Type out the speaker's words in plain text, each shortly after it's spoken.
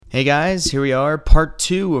Hey guys, here we are, part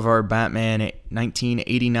 2 of our Batman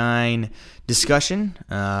 1989 discussion.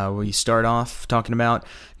 We start off talking about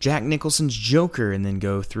Jack Nicholson's Joker and then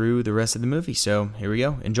go through the rest of the movie. So here we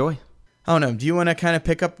go. Enjoy. I don't know. Do you want to kind of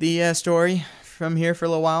pick up the story from here for a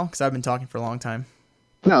little while? Because I've been talking for a long time.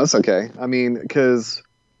 No, it's okay. I mean, because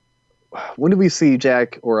when did we see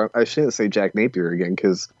Jack, or I shouldn't say Jack Napier again,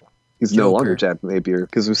 because he's no longer Jack Napier,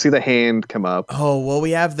 because we see the hand come up. Oh, well,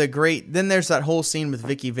 we have the great... Then there's that whole scene with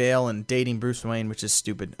Vicky Vale and dating Bruce Wayne, which is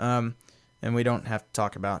stupid. And we don't have to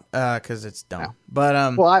talk about because it's dumb. Yeah.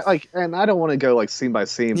 But well, I don't want to go like scene by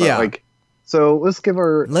scene, but yeah. So let's give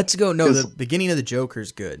our... Let's go. No, the beginning of the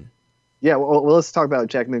Joker's good. Yeah, well, let's talk about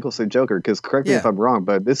Jack Nicholson Joker, because correct me if I'm wrong,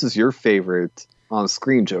 but this is your favorite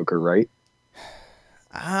on-screen Joker, right?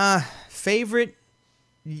 Favorite?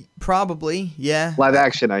 Probably, yeah. Live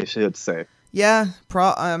action, I should say. Yeah,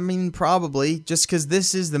 probably. Just because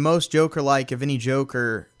this is the most Joker-like of any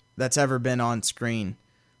Joker that's ever been on screen,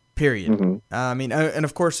 period. Mm-hmm. And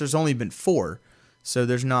of course, there's only been 4, so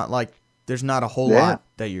there's not a whole lot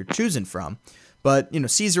that you're choosing from. But,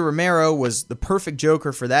 Cesar Romero was the perfect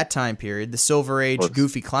Joker for that time period, the Silver Age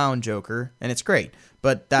goofy clown Joker, and it's great.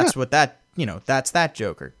 But that's that's that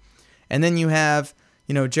Joker. And then you have...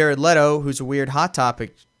 Jared Leto, who's a weird Hot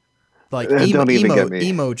Topic, like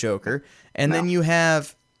emo Joker. And then you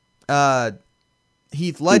have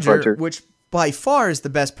Heath Ledger, which by far is the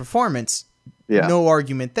best performance. Yeah. No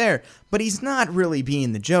argument there. But he's not really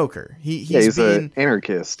being the Joker. He's being an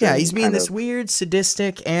anarchist. Yeah, he's being this weird,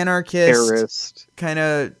 sadistic, anarchist, terrorist, kind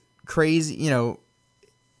of crazy,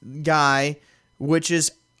 guy, which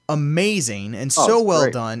is amazing and so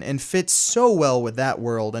well done and fits so well with that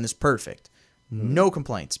world and is perfect. No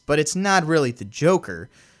complaints, but it's not really the Joker.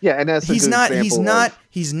 Yeah, and that's he's not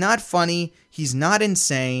funny. He's not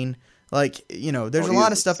insane. There's a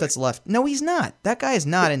lot of stuff that's left. No, he's not. That guy is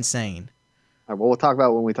not insane. All right, well, we'll talk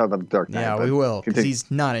about when we talk about the Dark Knight. Yeah, we will, because he's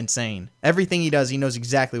not insane. Everything he does, he knows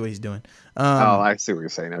exactly what he's doing. I see what you're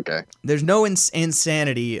saying. Okay. There's no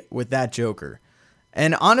insanity with that Joker,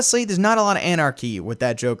 and honestly, there's not a lot of anarchy with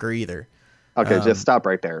that Joker either. Okay, just stop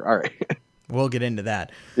right there. All right. We'll get into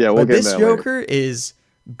that. Yeah, but this Joker is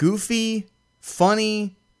goofy,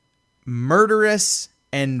 funny, murderous,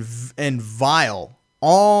 and vile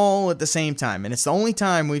all at the same time. And it's the only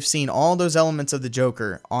time we've seen all those elements of the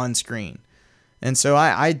Joker on screen. And so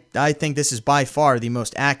I think this is by far the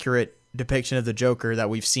most accurate depiction of the Joker that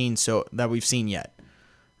we've seen yet.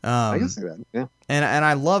 I can see that. Yeah. And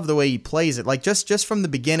I love the way he plays it. Like just from the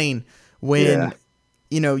beginning when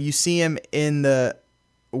you see him in the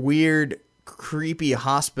weird creepy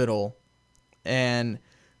hospital and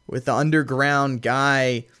with the underground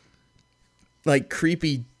guy, like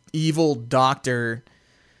creepy evil doctor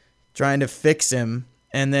trying to fix him,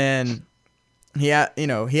 and then he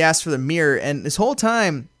asks for the mirror, and this whole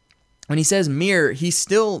time when he says mirror, he's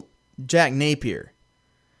still Jack Napier,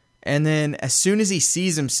 and then as soon as he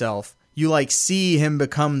sees himself, you see him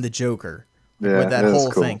become the Joker. With that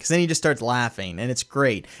whole thing, because then he just starts laughing, and it's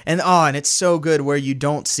great. And it's so good where you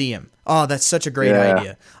don't see him. Oh, that's such a great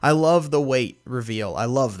idea. I love the weight reveal. I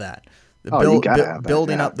love that.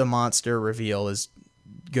 Building up the monster reveal is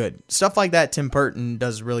good. Stuff like that, Tim Burton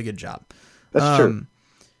does a really good job. That's true.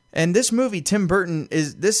 And this movie,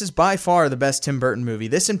 this is by far the best Tim Burton movie.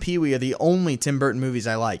 This and Pee-wee are the only Tim Burton movies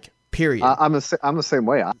I like. Period. I'm the same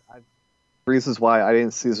way. Reasons why I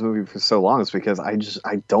didn't see this movie for so long is because I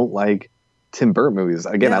don't like Tim Burton movies.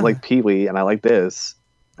 Again, I like Pee-wee and I like this.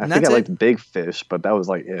 I think I liked Big Fish, but that was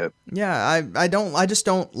like it. Yeah, I just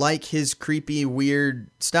don't like his creepy, weird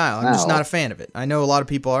style. I'm just not a fan of it. I know a lot of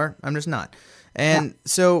people are. I'm just not. And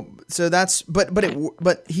so that's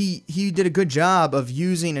but he did a good job of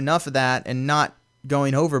using enough of that and not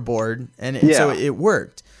going overboard, and so it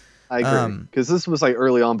worked. I agree, because this was like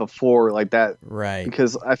early on before like that. Right.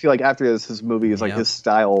 Because I feel like after this, his movie is like his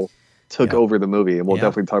style took over the movie, and we'll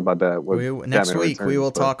definitely talk about that. Next week we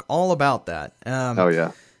will talk all about that.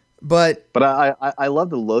 But I love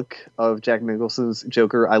the look of Jack Nicholson's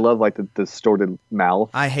Joker. I love like the distorted mouth.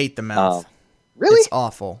 I hate the mouth. Really? It's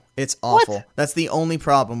awful. It's awful. What? That's the only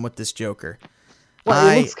problem with this Joker. Well,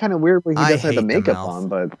 it looks kind of weird when he doesn't have the makeup on,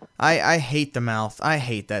 but I hate the mouth. I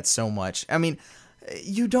hate that so much. I mean,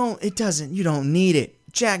 you don't need it.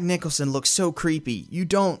 Jack Nicholson looks so creepy.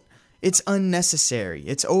 It's unnecessary.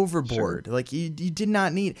 It's overboard. Sure. Like you did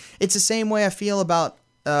not need. It's the same way I feel about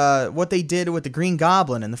what they did with the Green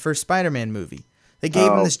Goblin in the first Spider-Man movie. They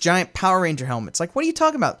gave him this giant Power Ranger helmet. It's like, what are you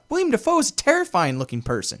talking about? William Dafoe is a terrifying looking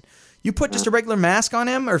person. You put just a regular mask on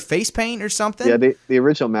him or face paint or something. Yeah, the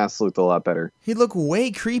original mask looked a lot better. He'd look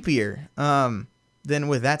way creepier. than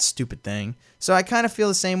with that stupid thing. So I kind of feel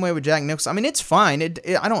the same way with Jack Nicholson. I mean, it's fine.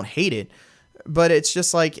 I don't hate it, but it's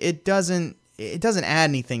just like it doesn't add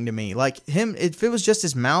anything to me. Like him, if it was just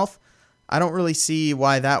his mouth, I don't really see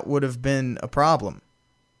why that would have been a problem.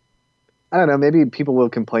 I don't know. Maybe people will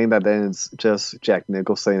complain that then it's just Jack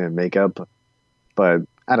Nicholson and makeup, but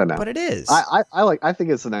I don't know. But it is. I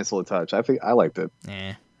think it's a nice little touch. I liked it.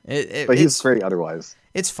 But he's great otherwise.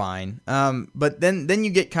 It's fine. But then you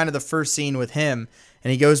get kind of the first scene with him,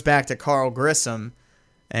 and he goes back to Carl Grissom,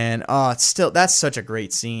 and that's such a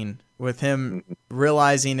great scene with him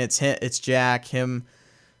realizing it's Jack, him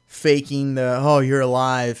faking you're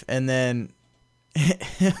alive, and then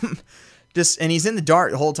him and he's in the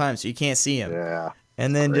dark the whole time, so you can't see him. Yeah.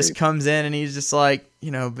 And then just comes in, and he's just like,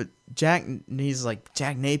 but he's like,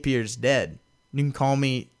 Jack Napier's dead. You can call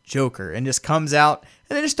me Joker. And just comes out,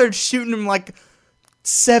 and then just starts shooting him like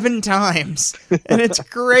 7 times. And it's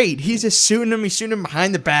great. He's just shooting him. He's shooting him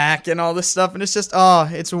behind the back and all this stuff. And it's just,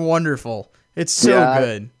 it's wonderful. It's so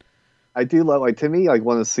good. I do love, like, to me, like,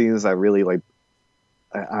 one of the scenes that really, like,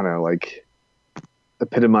 I don't know, like,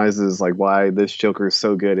 epitomizes, like, why this Joker is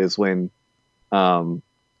so good is when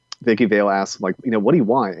Vicky Vale asks him, like, what do you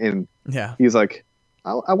want? And he's like,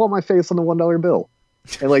 I want my face on the $1 bill.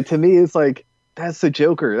 And, like, to me, it's like, that's the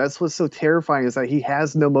Joker. That's what's so terrifying, is that he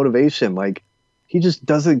has no motivation. Like, he just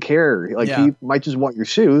doesn't care. Like, he might just want your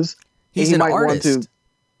shoes. He's an artist.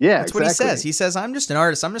 That's what he says. He says, I'm just an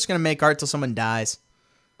artist. I'm just going to make art till someone dies.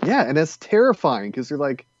 Yeah, and that's terrifying, because you're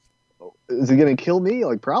like, is he going to kill me?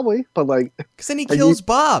 Like, probably. But, like... Because then he kills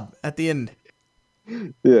Bob at the end.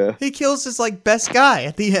 Yeah. He kills his, like, best guy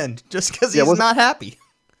at the end, just because he's not happy.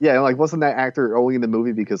 Yeah, and, like, wasn't that actor only in the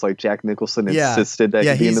movie because, like, Jack Nicholson insisted that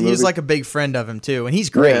he'd be in the movie? He's like a big friend of him too, and he's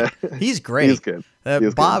great. Yeah. He's great. He's good.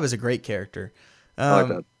 Bob is a great character. I like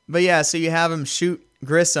that. But yeah, so you have him shoot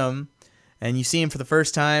Grissom, and you see him for the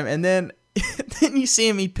first time, and then then you see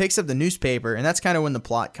him. He picks up the newspaper, and that's kind of when the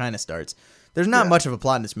plot kind of starts. There's not much of a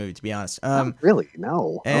plot in this movie, to be honest. Really?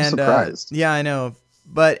 No. I'm surprised. Yeah, I know.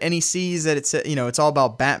 And he sees that it's all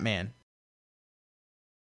about Batman.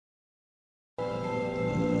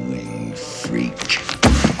 Freak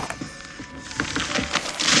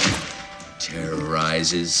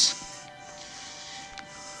terrorizes.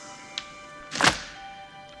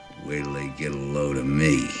 Wait till they get a load of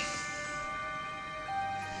me.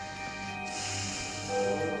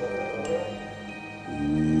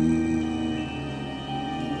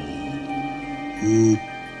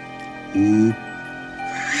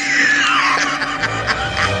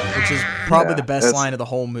 Which is probably the best line of the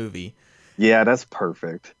whole movie. Yeah, that's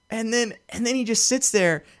perfect. And then he just sits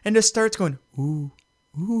there and just starts going, ooh,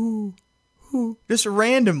 ooh, ooh, just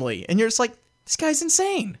randomly. And you're just like, this guy's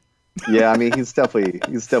insane. Yeah, I mean, he's definitely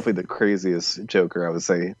the craziest Joker, I would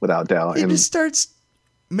say, without doubt. He just starts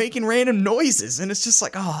making random noises, and it's just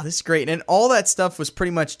like, oh, this is great. And all that stuff was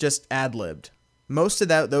pretty much just ad-libbed. Most of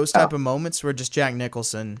those type of moments were just Jack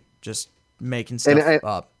Nicholson just making stuff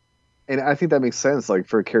up. And I think that makes sense, like,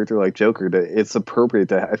 for a character like Joker, that it's appropriate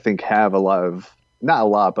to, I think, have a lot of, not a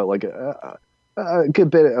lot, but like a good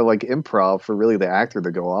bit of, like, improv for really the actor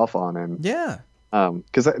to go off on. And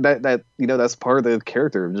because that that's part of the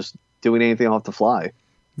character of just doing anything off the fly.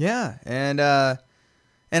 Yeah, and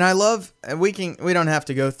I love, we don't have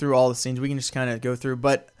to go through all the scenes, we can just kind of go through,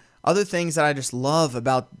 but other things that I just love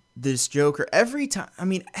about this Joker, every time, I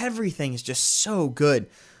mean, everything is just so good.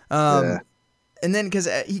 And then because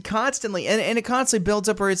he constantly, and it constantly builds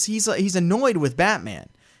up where he's annoyed with Batman.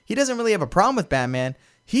 He doesn't really have a problem with Batman.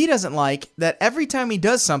 He doesn't like that every time he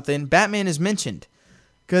does something, Batman is mentioned.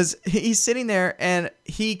 Because he's sitting there and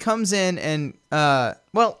he comes in and, I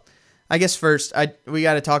guess first we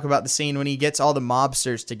got to talk about the scene when he gets all the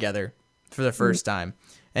mobsters together for the first time.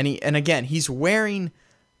 And again, he's wearing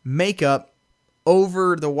makeup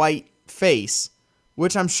over the white face,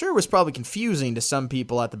 which I'm sure was probably confusing to some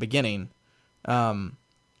people at the beginning.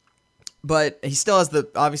 But he still has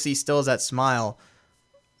obviously he still has that smile,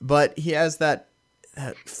 but he has that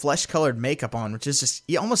flesh-colored makeup on, which is just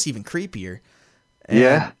almost even creepier.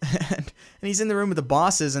 And he's in the room with the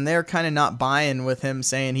bosses, and they're kind of not buying with him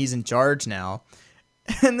saying he's in charge now.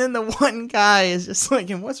 And then the one guy is just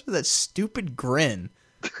like, and what's with that stupid grin?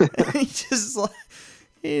 And he's just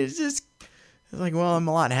like, well, I'm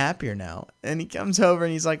a lot happier now. And he comes over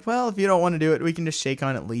and he's like, well, if you don't want to do it, we can just shake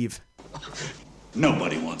on it, leave.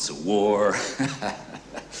 Nobody wants a war.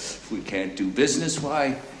 If we can't do business,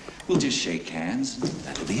 why, we'll just shake hands and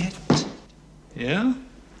that'll be it. Yeah?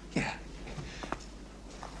 Yeah.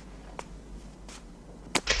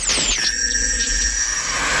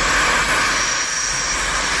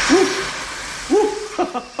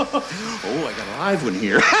 Oh, I got a live one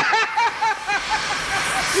here.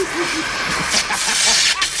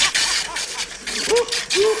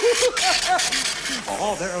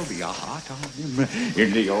 Oh, there'll be a hot time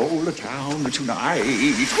in the old town tonight.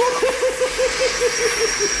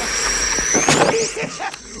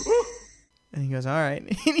 And he goes, all right.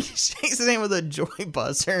 And he shakes his hand with a joy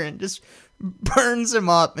buzzer and just burns him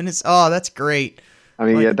up. And it's, oh, that's great. I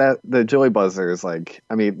mean, like, yeah, the joy buzzer is like,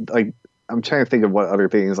 I mean, like, I'm trying to think of what other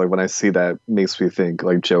things, like, when I see that makes me think,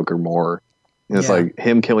 like, Joker more. And it's like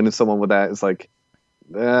him killing someone with that is like,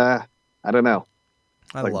 I don't know.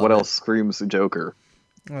 Like, what else screams Joker?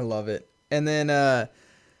 I love it. And then,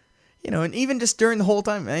 you know, and even just during the whole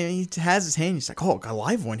time, I mean, he has his hand. He's like, "Oh, got a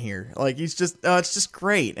live one here." Like, he's just, it's just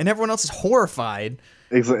great, and everyone else is horrified.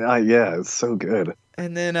 Exactly. Yeah, it's so good.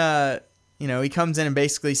 And then, you know, he comes in and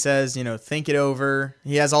basically says, you know, think it over.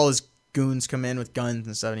 He has all his goons come in with guns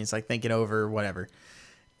and stuff, and he's like, think it over, whatever.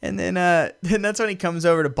 And then that's when he comes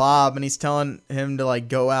over to Bob, and he's telling him to like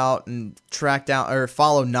go out and track down or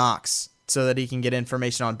follow Knox so that he can get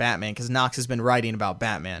information on Batman, because Knox has been writing about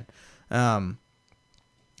Batman. And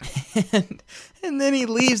then he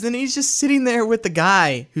leaves, and he's just sitting there with the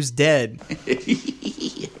guy who's dead.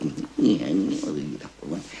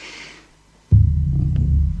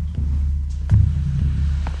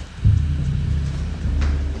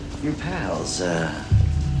 Your pals, they're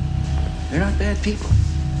not bad people.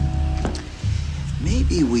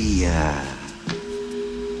 Maybe we ought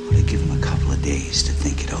to give them a couple of days to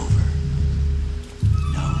think it over.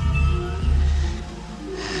 No?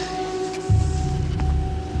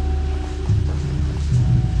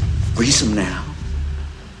 Freeze them now.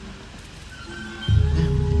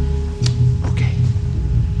 Okay.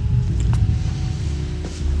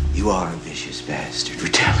 You are a vicious bastard,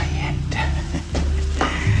 retaliate.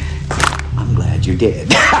 I'm glad you're dead.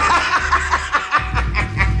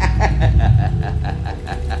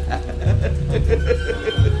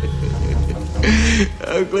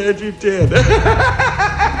 I'm glad you're dead.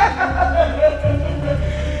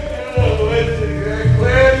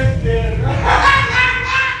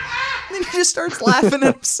 And he just starts laughing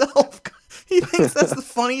at himself. He thinks that's the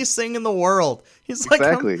funniest thing in the world. He's like,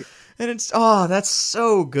 exactly. And it's, oh, that's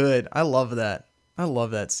so good. I love that. I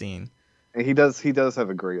love that scene. And he does have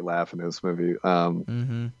a great laugh in this movie. I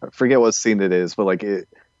forget what scene it is, but like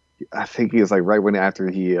I think he was like right when after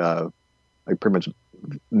he like pretty much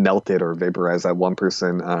melted or vaporized that one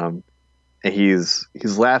person, and he's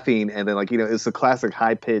laughing, and then like, you know, it's the classic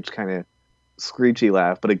high pitched kind of screechy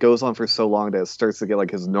laugh, but it goes on for so long that it starts to get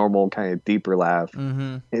like his normal kind of deeper laugh.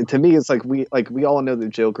 And to me, it's like we all know the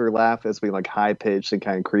Joker laugh as being like high pitched and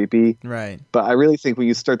kind of creepy, right? But I really think when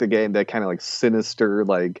you start to get into that kind of like sinister,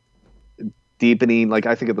 like deepening, like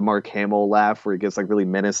I think of the Mark Hamill laugh where it gets like really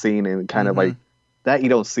menacing and kind of like that you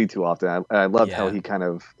don't see too often. I loved how he kind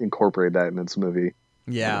of incorporated that in this movie.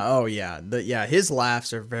 Yeah. Oh yeah. His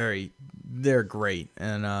laughs are they're great.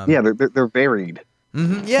 And yeah, they're varied.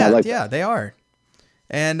 Yeah. Like they are.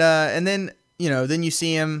 And then, you know, then you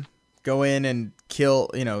see him go in and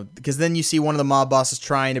kill, you know, because then you see one of the mob bosses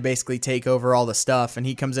trying to basically take over all the stuff, and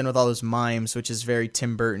he comes in with all those mimes, which is very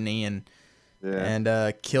Tim Burton-y,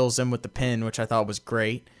 and kills him with the pin, which I thought was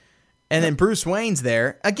great. And then Bruce Wayne's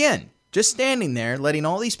there again, just standing there, letting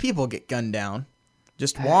all these people get gunned down,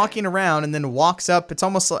 just walking around, and then walks up. It's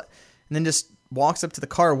almost like, and then just walks up to the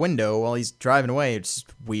car window while he's driving away. It's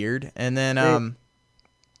just weird. And then,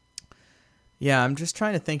 yeah, I'm just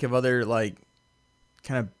trying to think of other like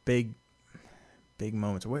kind of big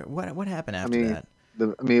moments. What happened after that?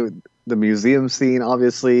 The museum scene,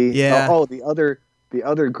 obviously. Yeah. Oh, the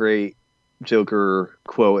other great Joker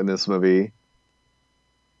quote in this movie.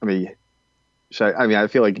 I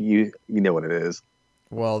feel like you know what it is.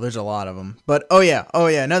 Well, there's a lot of them. But oh yeah,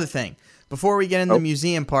 another thing. Before we get into the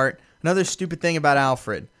museum part, another stupid thing about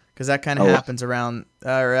Alfred, because that kind of happens around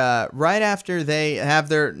right after they have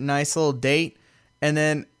their nice little date, and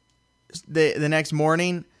then the next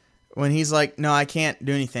morning when he's like, "No, I can't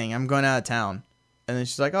do anything. I'm going out of town." And then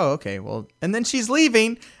she's like, "Oh, okay, well." And then she's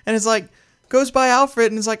leaving, and it's like goes by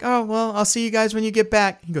Alfred, and it's like, "Oh, well, I'll see you guys when you get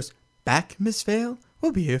back." He goes, "Back, Miss Vale?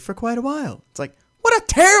 We'll be here for quite a while." It's like, what a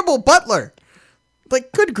terrible butler!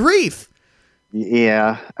 Like, good grief.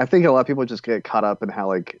 Yeah, I think a lot of people just get caught up in how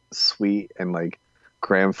like sweet and like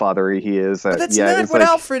grandfathery he is. But that's not what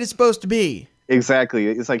Alfred is supposed to be. Exactly.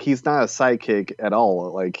 It's like he's not a sidekick at all.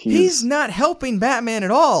 Like he's not helping Batman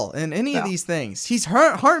at all in any of these things. He's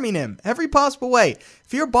harming him every possible way.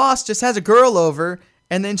 If your boss just has a girl over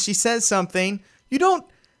and then she says something, you don't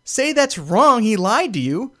say that's wrong. He lied to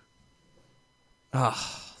you.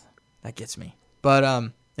 Oh, that gets me. But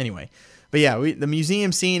anyway, But yeah, the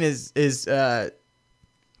museum scene is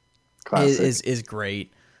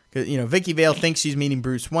great. 'Cause, you know, Vicky Vale thinks she's meeting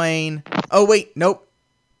Bruce Wayne. Oh wait, nope,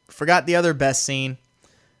 forgot the other best scene.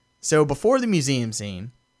 So before the museum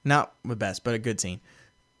scene, not the best, but a good scene,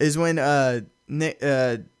 is when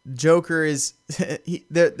Joker is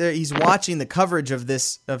he's watching the coverage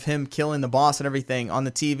of him killing the boss and everything on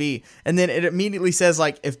the TV, and then it immediately says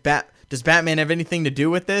like, does Batman have anything to do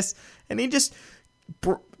with this? And he just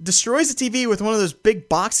destroys the TV with one of those big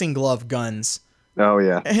boxing glove guns. Oh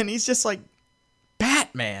yeah. And he's just like,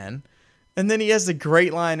 Batman. And then he has the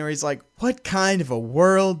great line where he's like, what kind of a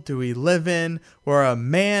world do we live in where a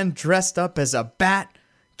man dressed up as a bat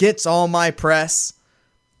gets all my press?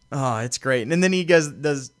 Oh, it's great. And then he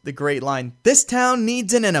does the great line, this town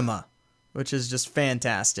needs an enema, which is just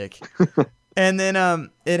fantastic. And then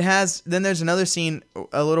then there's another scene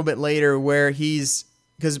a little bit later where he's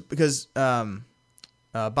because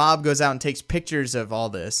Bob goes out and takes pictures of all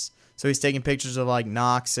this. So he's taking pictures of like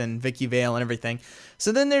Knox and Vicky Vale and everything.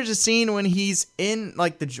 So then there's a scene when he's in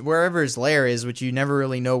like wherever his lair is, which you never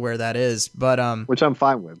really know where that is, but which I'm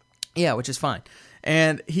fine with. Yeah, which is fine.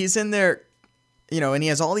 And he's in there, you know, and he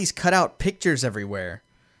has all these cutout pictures everywhere,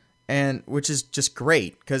 and which is just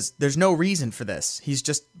great because there's no reason for this. He's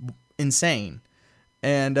just insane.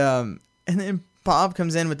 And then Bob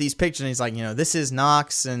comes in with these pictures and he's like, you know, this is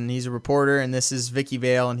Knox and he's a reporter, and this is Vicky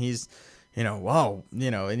Vale and he's, you know, whoa, you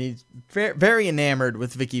know, and he's very, very enamored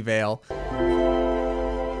with Vicky Vale.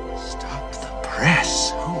 Stop the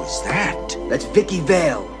press. Who is that? That's Vicky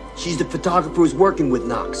Vale. She's the photographer who's working with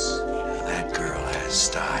Knox. That girl has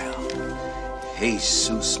style.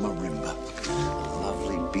 Jesus Marimba. A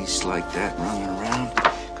lovely beast like that running around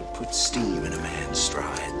could put steam in a man's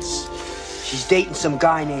strides. She's dating some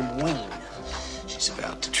guy named Wayne. She's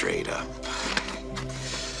about to trade up.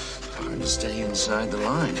 Hard to stay inside the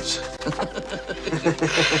lines.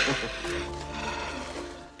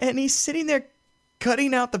 And he's sitting there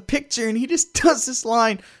cutting out the picture, and he just does this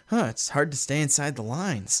line, it's hard to stay inside the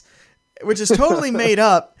lines, which is totally made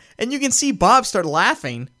up. And you can see Bob start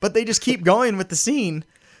laughing, but they just keep going with the scene.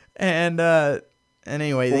 And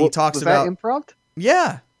anyway, he talks was about that improv?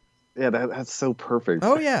 Yeah. Yeah, that's so perfect.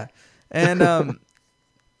 Oh yeah. And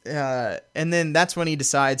and then that's when he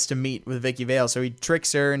decides to meet with Vicky Vale. So he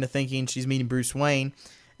tricks her into thinking she's meeting Bruce Wayne,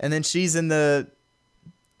 and then she's in the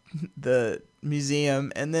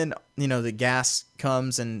museum, and then, you know, the gas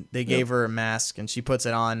comes and they gave her a mask and she puts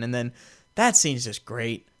it on, and then that scene's just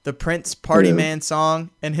great. The Prince Party Man song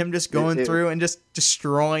and him just going through and just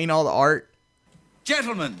destroying all the art.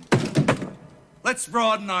 Gentlemen, let's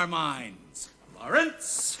broaden our minds.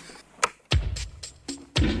 Lawrence.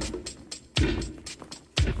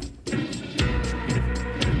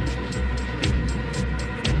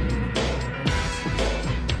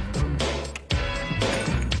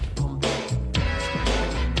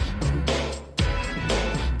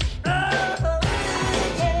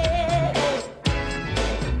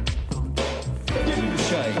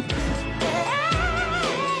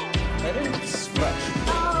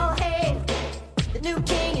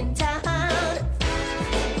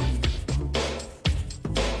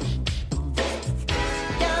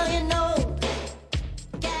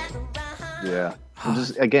 Yeah. And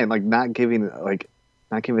just again, like not giving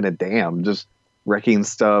a damn, just wrecking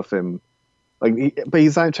stuff, and like, but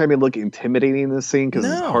he's not trying to look intimidating in this scene because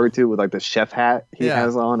it's hard to with like the chef hat he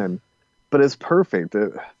has on, but it's perfect.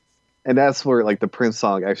 And that's where like the Prince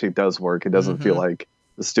song actually does work. It doesn't feel like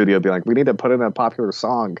the studio being like, we need to put in a popular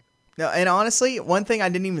song. No, and honestly, one thing I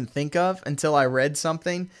didn't even think of until I read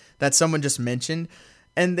something that someone just mentioned.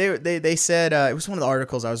 And they said, it was one of the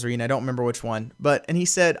articles I was reading, I don't remember which one, and he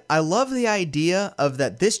said, I love the idea of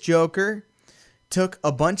that this Joker took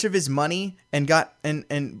a bunch of his money and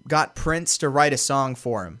got Prince to write a song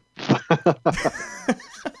for him.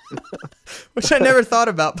 Which I never thought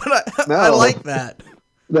about, but I like that.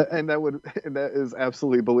 That is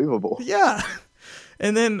absolutely believable. Yeah.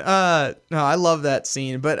 And then, no, I love that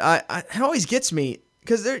scene, but it always gets me.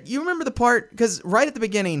 Because you remember the part, because right at the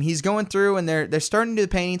beginning, he's going through and they're starting to do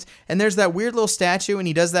the paintings, and there's that weird little statue, and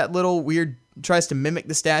he does that little weird, tries to mimic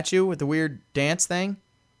the statue with the weird dance thing.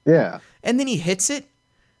 Yeah. And then he hits it.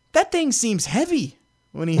 That thing seems heavy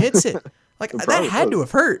when he hits it. Like, that had to have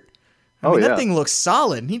hurt. I mean, that thing looks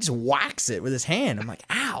solid, and he just whacks it with his hand. I'm like,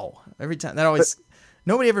 ow. Every time.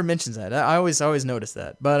 Nobody ever mentions that. I always notice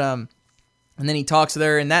that. But, and then he talks with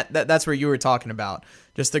her, and that's where you were talking about.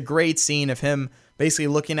 Just the great scene of him basically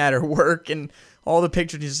looking at her work, and all the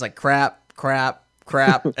pictures, he's just like, crap.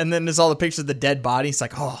 And then there's all the pictures of the dead body. He's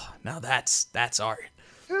like, oh, now that's art.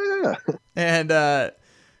 Yeah. And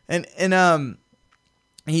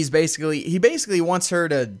he basically wants her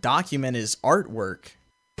to document his artwork.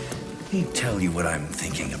 Let me tell you what I'm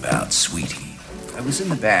thinking about, sweetie. I was in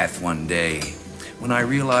the bath one day when I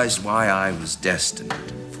realized why I was destined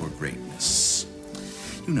for greatness.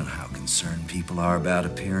 You know how concerned people are about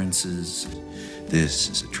appearances. This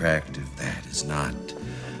is attractive, that is not.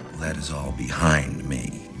 Well, that is all behind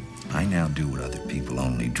me. I now do what other people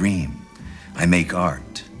only dream. I make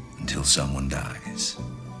art until someone dies.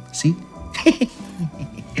 See?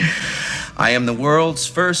 I am the world's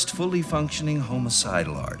first fully functioning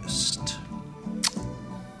homicidal artist.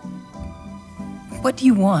 What do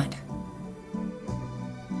you want?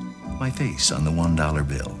 My face on the $1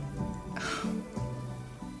 bill.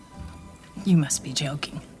 You must be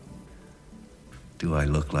joking. Do I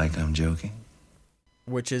look like I'm joking?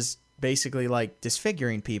 Which is basically like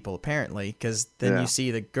disfiguring people, apparently, because then you see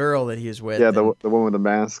the girl that he was with. Yeah, the one with the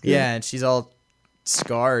mask. Yeah, and she's all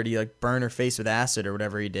scarred. He like burned her face with acid or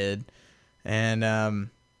whatever he did. And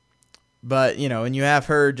but and you have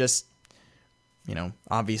her just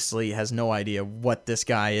obviously has no idea what this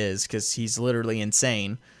guy is because he's literally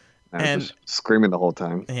insane and just screaming the whole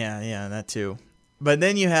time. Yeah, that too. But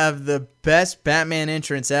then you have the best Batman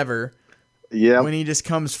entrance ever. Yeah, when he just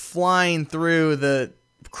comes crashing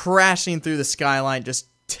through the skyline, just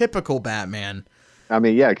typical Batman. I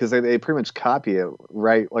mean, yeah, because they pretty much copy it,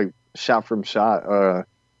 right? Like shot from shot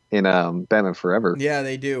in Batman Forever. Yeah,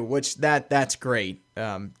 they do. Which that's great.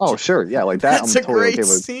 Sure, yeah, like that. That's I'm a totally great okay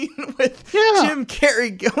with. scene with Jim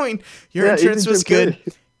Carrey going. Your entrance was good.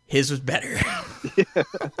 His was better. Yeah.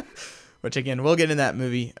 Which again, we'll get in that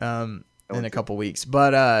movie in a couple weeks,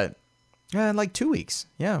 but like 2 weeks.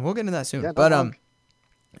 Yeah, we'll get into that soon. Yeah,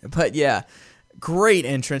 but yeah, great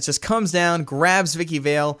entrance. Just comes down, grabs Vicky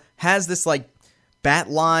Vale, has this like bat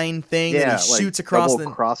line thing that he shoots across the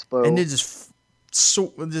crossbow, and it just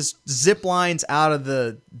zip lines out of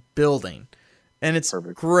the building, and it's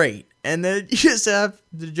perfect. Great. And then you just have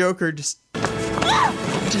the Joker just.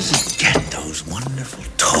 Where does he get those wonderful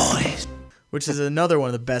toys? Which is another one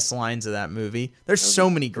of the best lines of that movie. There's so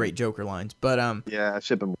many great Joker lines, but yeah, I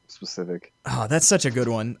should be more specific. Oh, that's such a good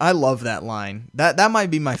one. I love that line. That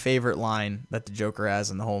might be my favorite line that the Joker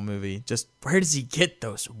has in the whole movie. Just where does he get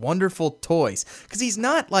those wonderful toys? Because he's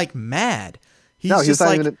not like mad. He's just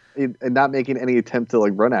not even not making any attempt to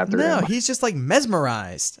like run after him. No, he's just like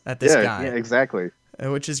mesmerized at this guy. Yeah, exactly.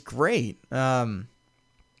 Which is great.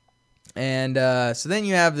 And so then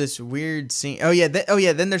you have this weird scene.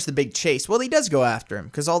 Then there's the big chase. Well, he does go after him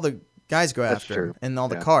because all the guys go after him and all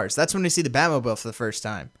the cars. That's when we see the Batmobile for the first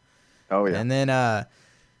time. Oh yeah. And then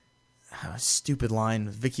stupid line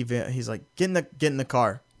with Vicky. He's like, get in the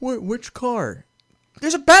car. Which car?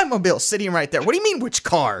 There's a Batmobile sitting right there. What do you mean which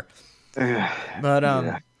car? But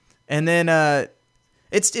and then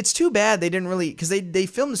it's too bad they didn't really because they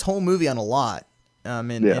filmed this whole movie on a lot.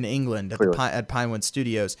 In England at Pinewood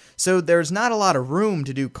Studios, so there's not a lot of room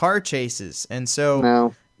to do car chases, and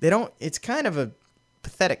so they don't. It's kind of a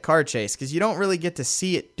pathetic car chase because you don't really get to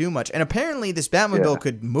see it do much. And apparently, this Batmobile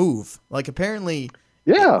could move. Like apparently,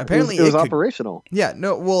 it was operational. Yeah,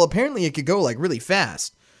 no, well, apparently it could go like really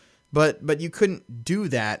fast, but you couldn't do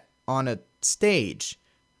that on a stage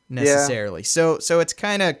necessarily. So it's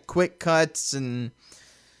kind of quick cuts and.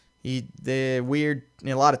 The weird,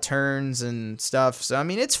 a lot of turns and stuff. So I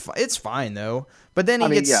mean, it's fine though. But then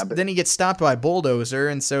he gets stopped by a bulldozer,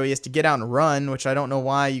 and so he has to get out and run. Which I don't know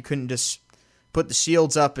why you couldn't just put the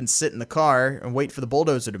shields up and sit in the car and wait for the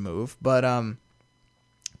bulldozer to move. But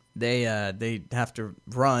they have to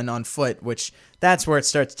run on foot, which that's where it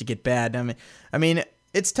starts to get bad. I mean,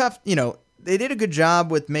 it's tough. They did a good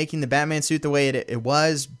job with making the Batman suit the way it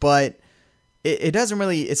was, but it doesn't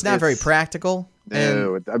really. It's not very practical.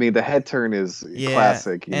 No, I mean the head turn is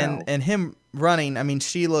classic. And him running. I mean,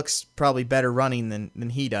 she looks probably better running than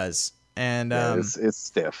he does. And it's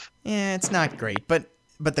stiff. Yeah, it's not great. But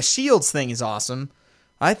the shields thing is awesome.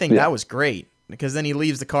 I think that was great because then he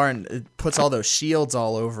leaves the car and it puts all those shields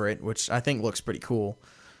all over it, which I think looks pretty cool.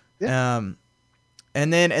 Yeah.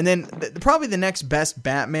 And then probably the next best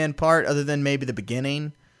Batman part, other than maybe the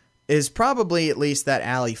beginning, is probably at least that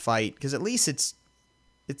alley fight because at least it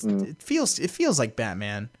feels like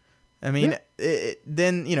Batman. I mean,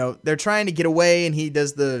 then they're trying to get away, and he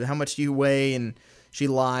does the how much do you weigh, and she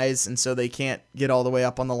lies, and so they can't get all the way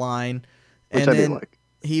up on the line. Which and I then did like.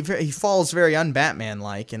 He falls very un-Batman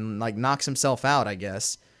like and like knocks himself out, I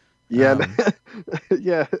guess. Yeah,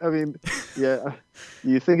 yeah. I mean, yeah.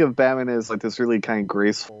 You think of Batman as like this really kind of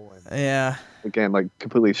graceful, and, again, like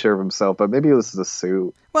completely sure of himself, but maybe it was the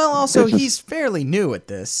suit. Well, also he's fairly new at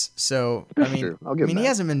this, so I mean, true. He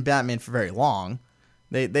hasn't been Batman for very long,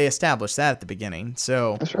 They established that at the beginning,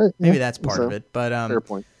 so that's right. maybe that's part of it. But fair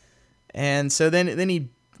point. And so then he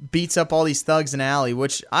beats up all these thugs in the alley,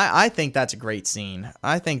 which I think that's a great scene.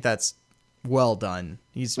 I think that's well done.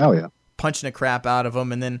 He's punching the crap out of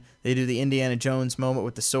them, and then they do the Indiana Jones moment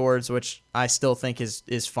with the swords, which I still think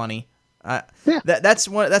is funny. That's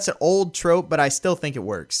an old trope, but I still think it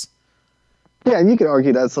works. Yeah, and you could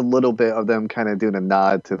argue that's a little bit of them kind of doing a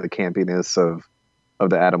nod to the campiness of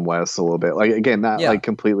the Adam West a little bit. Like, again, not like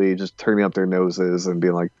completely just turning up their noses and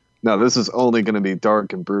being like, no, this is only going to be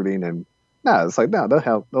dark and brooding. And no, it's like, no,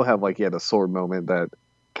 they'll have like, the sword moment that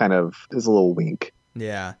kind of is a little wink.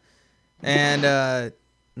 Yeah. And,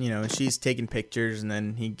 she's taking pictures, and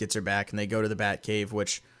then he gets her back, and they go to the Batcave,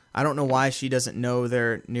 which I don't know why she doesn't know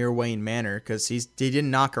they're near Wayne Manor, because he didn't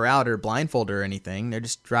knock her out or blindfold her or anything. They're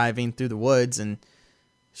just driving through the woods, and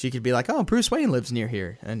she could be like, "Oh, Bruce Wayne lives near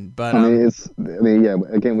here." But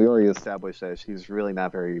again, we already established that she's really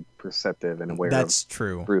not very perceptive and aware that's of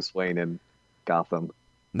true. Bruce Wayne and Gotham.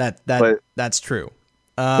 That's true.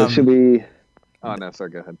 Should we? Oh no, sorry.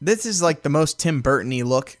 Go ahead. This is like the most Tim Burton-y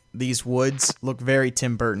look. These woods look very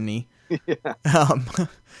Tim Burton-y. Yeah.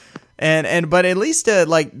 But at least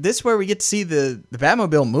like this, where we get to see the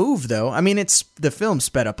Batmobile move, though. I mean, the film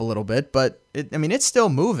sped up a little bit, but it's still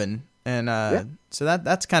moving. And so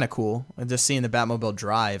that's kind of cool. Just seeing the Batmobile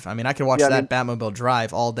drive. I mean, I could watch Batmobile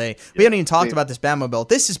drive all day. We haven't even talked about this Batmobile.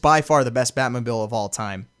 This is by far the best Batmobile of all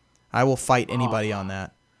time. I will fight anybody on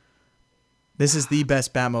that. This is the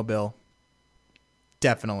best Batmobile.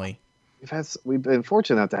 Definitely. We've been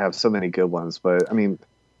fortunate enough to have so many good ones, but I mean,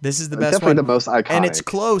 this is the best definitely one. The most iconic. And it's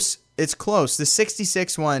close. It's close. The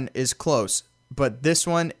 66 one is close. But this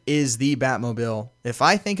one is the Batmobile. If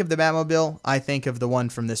I think of the Batmobile, I think of the one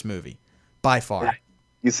from this movie, by far. Yeah.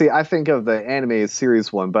 You see, I think of the animated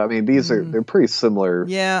series one, but I mean, they're pretty similar.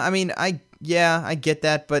 Yeah, I mean, I get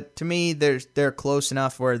that, but to me, they're close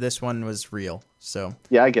enough where this one was real. So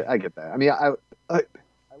yeah, I get that. I mean, I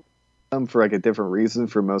for like a different reason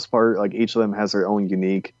for most part. Like each of them has their own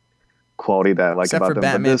unique quality that I like except about for them.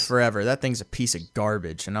 Batman Forever, that thing's a piece of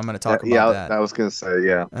garbage, and I'm going to talk about that. I was going to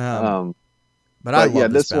say But I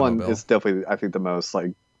love this one is definitely, I think, the most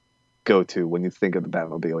like go-to when you think of the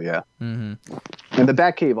Batmobile. Yeah, mm-hmm. And the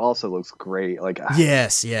Batcave also looks great. Like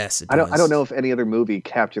yes, it does. I don't know if any other movie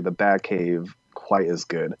captured the Batcave quite as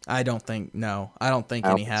good. I don't think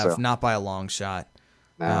any have, not by a long shot.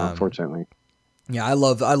 No, unfortunately. Yeah, I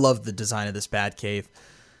love the design of this Batcave.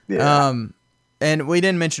 Yeah. And we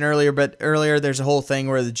didn't mention earlier, but there's a whole thing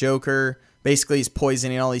where the Joker basically is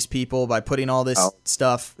poisoning all these people by putting all this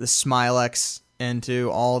stuff, the Smilex, into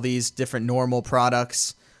all these different normal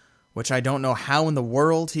products, which I don't know how in the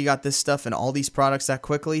world he got this stuff in all these products that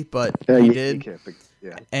quickly, but he did.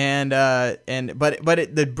 Yeah. But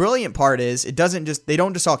the brilliant part is they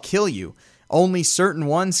don't just all kill you. Only certain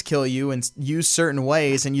ones kill you and use certain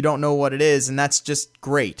ways, and you don't know what it is, and that's just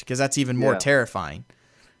great because that's even more terrifying.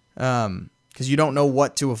 Because you don't know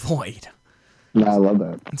what to avoid. Yeah, I love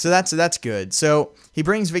that. So that's good. So he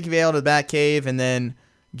brings Vicky Vale to the Batcave and then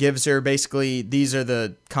gives her basically these are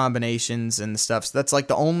the combinations and the stuff. So that's like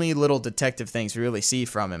the only little detective things we really see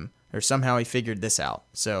from him. Or somehow he figured this out.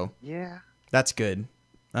 So yeah, that's good.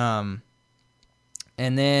 And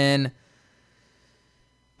then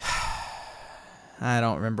I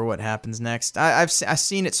don't remember what happens next. I've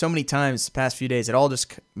seen it so many times the past few days. It all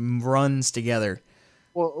just runs together.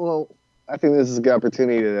 Well, I think this is a good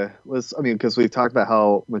opportunity because we've talked about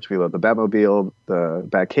how much we love the Batmobile, the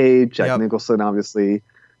Batcave, Jack Nicholson, obviously,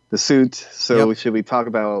 the suit. So should we talk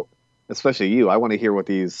about, especially you? I want to hear what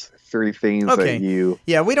these 30 things that you.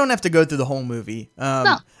 Yeah, we don't have to go through the whole movie.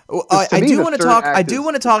 I do want to talk. I do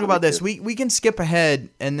want to talk about this. We can skip ahead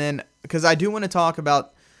and then because I do want to talk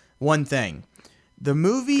about one thing. The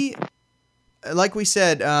movie, like we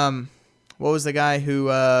said, what was the guy who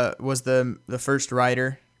was the first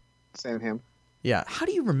writer? Sam Hamm. Yeah. How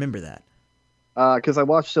do you remember that? Because I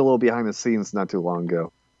watched a little behind the scenes not too long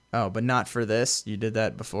ago. Oh, but not for this? You did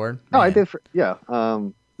that before? No, I did for... Yeah.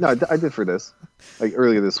 No, I did for this. Like,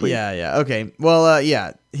 earlier this week. Yeah. Okay. Well,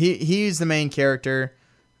 yeah. He's the main character.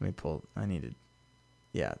 Let me pull... I needed...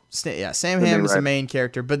 Yeah. Sam Hamm is the main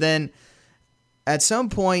character. But then, at some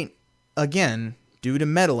point, again, due to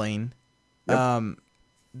meddling,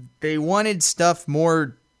 they wanted stuff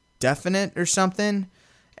more definite or something.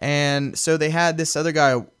 And so they had this other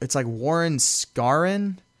guy, it's like Warren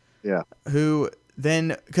Scarron. Yeah. Who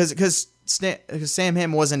then, because Sam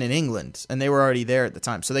Hamm wasn't in England, and they were already there at the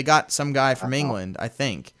time. So they got some guy from England, I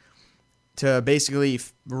think, to basically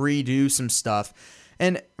redo some stuff.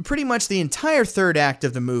 And pretty much the entire third act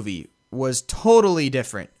of the movie was totally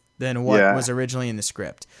different than what was originally in the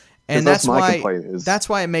script. And that's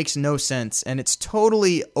why it makes no sense, and it's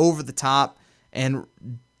totally over the top and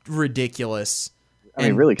ridiculous. I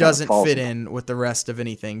mean, really doesn't fit in with the rest of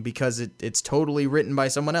anything because it's totally written by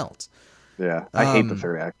someone else. Yeah, I hate the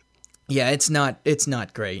third act. Yeah, it's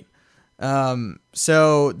not great.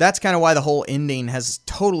 So that's kind of why the whole ending has a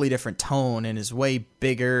totally different tone and is way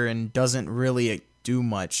bigger and doesn't really do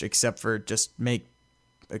much except for just make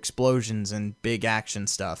explosions and big action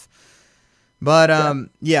stuff. But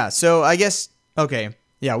yeah, so I guess okay,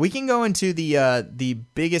 yeah, we can go into the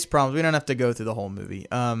biggest problems. We don't have to go through the whole movie.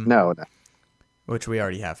 No. Which we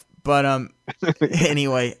already have. But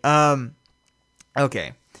anyway,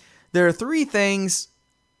 okay. There are 3 things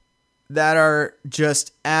that are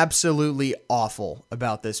just absolutely awful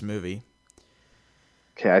about this movie.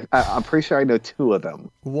 Okay, I'm pretty sure I know 2 of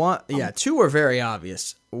them. 2 are very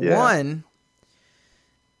obvious. Yeah. One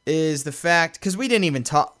is the fact, because we didn't even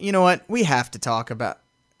talk, you know what? We have to talk about,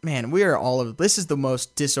 man, we are all of, this is the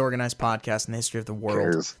most disorganized podcast in the history of the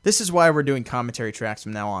world. Cheers. This is why we're doing commentary tracks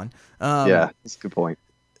from now on. Yeah, that's a good point.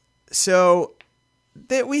 So,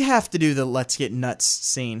 we have to do the let's get nuts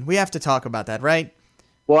scene. We have to talk about that, right?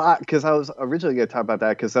 Well, because I was originally going to talk about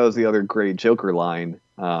that because that was the other great Joker line,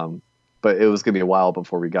 but it was going to be a while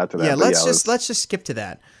before we got to that. Yeah, let's just skip to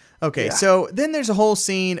that. Okay, so then there's a whole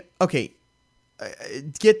scene. Okay,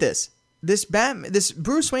 get this. This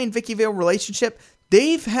Bruce Wayne Vicky Vale relationship,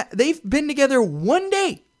 they've been together one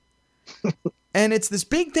day. And it's this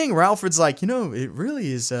big thing where Alfred's like, it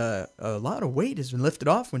really is a lot of weight has been lifted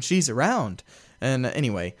off when she's around. And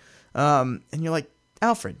anyway, and you're like,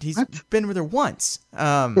 Alfred, he's been with her once.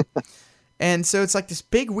 And so it's like this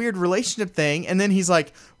big weird relationship thing. And then he's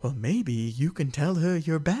like, well, maybe you can tell her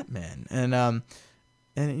you're Batman. And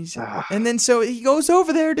then so he goes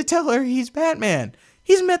over there to tell her he's Batman.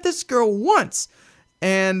 He's met this girl once.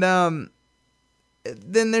 And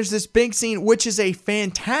then there's this big scene, which is a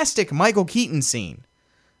fantastic Michael Keaton scene,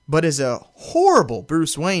 but is a horrible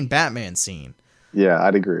Bruce Wayne Batman scene. Yeah,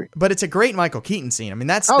 I'd agree. But it's a great Michael Keaton scene. I mean,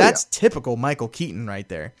 that's typical Michael Keaton right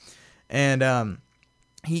there. And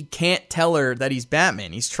he can't tell her that he's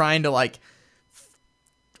Batman. He's trying to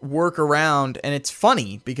work around, and it's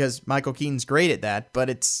funny because Michael Keaton's great at that, but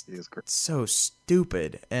it's so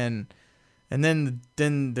stupid. And then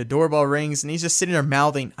the doorbell rings, and he's just sitting there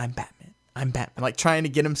mouthing, I'm Batman, like trying to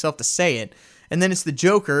get himself to say it. And then it's the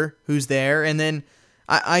Joker who's there, and then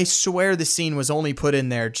I swear the scene was only put in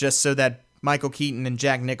there just so that Michael Keaton and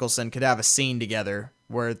Jack Nicholson could have a scene together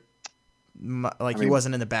where he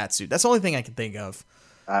wasn't in the bat suit. That's the only thing I can think of.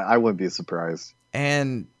 I wouldn't be surprised.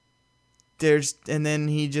 And then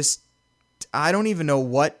he just, I don't even know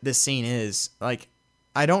what the scene is. Like,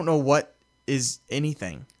 I don't know what is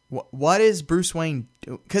anything. What is Bruce Wayne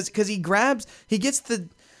do? Because he gets the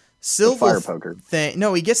silver fire poker thing.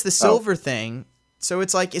 No, he gets the silver thing. So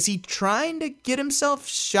it's like, is he trying to get himself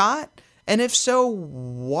shot? And if so,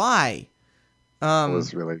 why?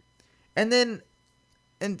 Was really. And then,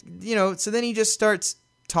 so then he just starts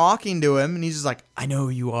talking to him, and he's just like, I know who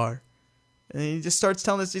you are. And he just starts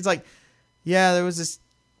telling us, he's like, yeah, there was this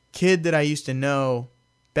kid that I used to know,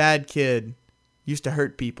 bad kid, used to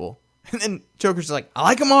hurt people. And then Joker's just like, I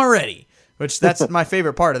like him already, which that's my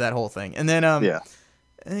favorite part of that whole thing. And then,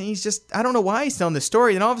 and he's just, I don't know why he's telling this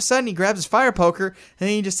story. And all of a sudden he grabs his fire poker and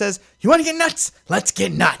he just says, you want to get nuts? Let's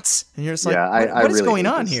get nuts. And you're just like, what is going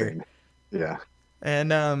on here? Scene. Yeah.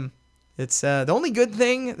 And it's the only good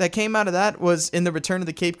thing that came out of that was in the Return of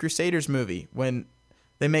the Caped Crusaders movie when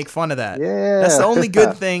they make fun of that. Yeah. That's the only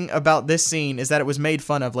good thing about this scene is that it was made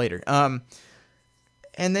fun of later.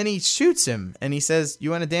 And then he shoots him and he says,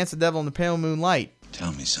 you want to dance the devil in the pale moonlight?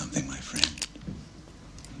 Tell me something, my friend.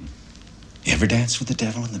 You ever dance with the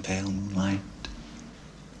devil in the pale moonlight?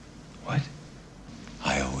 What?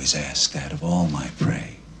 I always ask that of all my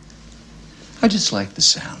prey. I just like the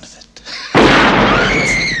sound of it.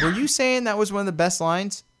 Were you saying that was one of the best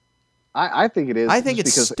lines? I think it is. I think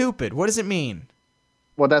it's stupid. What does it mean?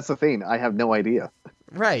 Well, that's the thing. I have no idea.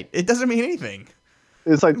 Right. It doesn't mean anything.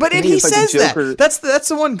 It's like, but he says that. That's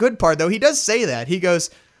the one good part, though. He does say that. He goes,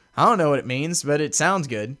 I don't know what it means, but it sounds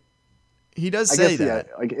good. He does say that.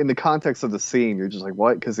 Yeah, like in the context of the scene, you're just like,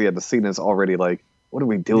 what? Because the scene is already like, what are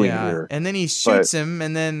we doing here? And then he shoots him,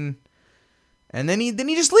 and then he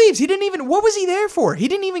just leaves. He didn't even. What was he there for? He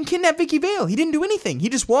didn't even kidnap Vicky Vale. He didn't do anything. He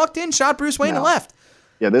just walked in, shot Bruce Wayne, and left.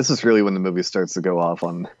 Yeah, this is really when the movie starts to go off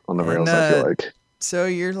on the rails. I feel like. So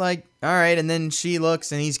you're like, all right, and then she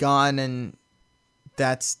looks, and he's gone, and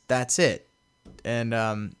that's it, and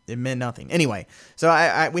it meant nothing. Anyway, so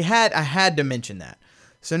I had to mention that.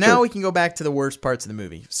 So now we can go back to the worst parts of the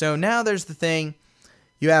movie. So now there's the thing.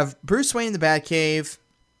 you have Bruce Wayne in the Batcave.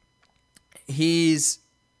 He's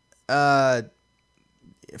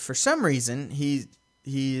for some reason he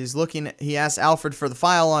asks Alfred for the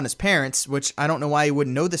file on his parents, which I don't know why he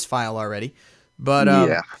wouldn't know this file already, but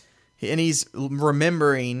and he's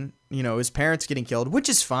remembering, his parents getting killed, which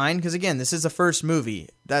is fine because again, this is the first movie.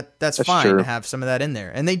 That's fine true. to have some of that in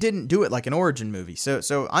there, and they didn't do it like an origin movie,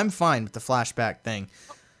 so I'm fine with the flashback thing.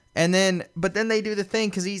 But then they do the thing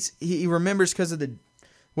because he remembers because of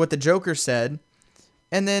what the Joker said,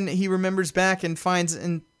 and then he remembers back and finds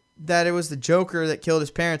that it was the Joker that killed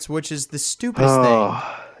his parents, which is the stupidest thing.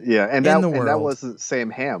 Yeah, and in the and world. that wasn't Sam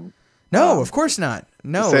Hamm. No, of course not.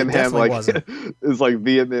 No, Sam it Hamm definitely wasn't. is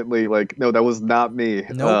vehemently no, that was not me.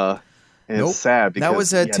 Nope. And it's sad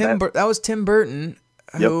because that was Tim Burton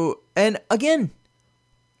who, and again,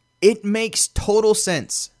 it makes total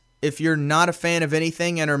sense if you're not a fan of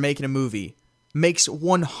anything and are making a movie. Makes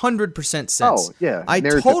 100% sense. Oh, yeah. I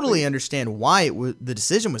totally understand why the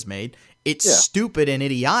decision was made. It's stupid and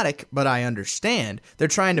idiotic, but I understand. They're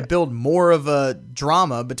trying to build more of a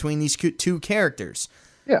drama between these two characters.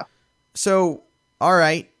 Yeah. So, all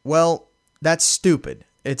right, well, that's stupid.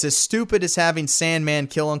 It's as stupid as having Sandman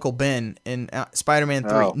kill Uncle Ben in Spider-Man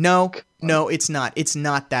 3. Oh, no, it's not. It's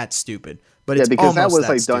not that stupid. But it's because that almost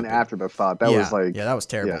was stupid. done after the thought. That was that was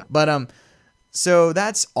terrible. Yeah. But so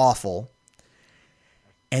that's awful.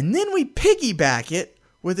 And then we piggyback it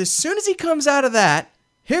with as soon as he comes out of that,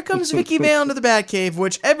 here comes Vicky Vale into the Batcave,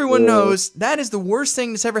 which everyone knows that is the worst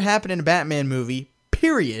thing that's ever happened in a Batman movie,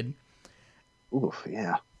 period. Oof,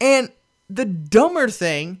 yeah. And the dumber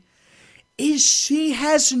thing is she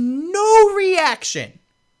has no reaction.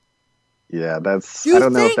 Yeah, that's... You I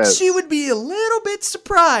don't know if think that's, she would be a little bit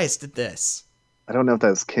surprised at this. I don't know if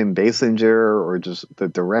that's Kim Basinger or just the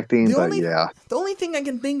directing, The only thing I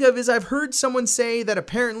can think of is I've heard someone say that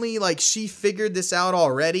apparently she figured this out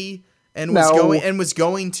already and was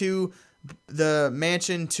going to the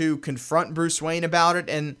mansion to confront Bruce Wayne about it,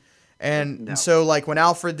 and so when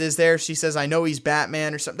Alfred is there, she says, "I know he's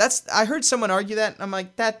Batman" or something. I heard someone argue that. And I'm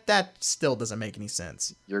like, that still doesn't make any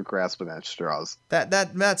sense. You're grasping at straws.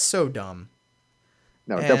 That's so dumb.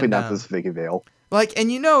 No, definitely not this Vicky Vale.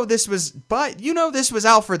 This was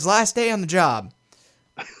Alfred's last day on the job.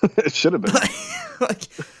 It should have been.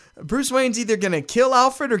 Bruce Wayne's either gonna kill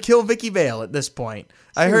Alfred or kill Vicky Vale at this point.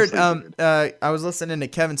 I heard. I was listening to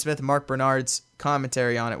Kevin Smith and Mark Bernard's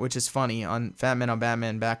commentary on it, which is funny, on Fat Man on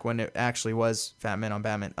Batman back when it actually was Fat Man on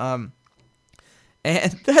Batman.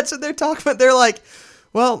 And that's what they're talking about. They're like,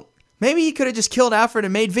 well, maybe he could have just killed Alfred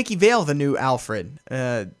and made Vicky Vale the new Alfred.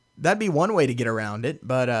 That'd be one way to get around it,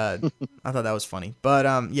 but I thought that was funny. But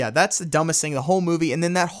that's the dumbest thing, the whole movie. And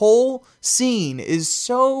then that whole scene is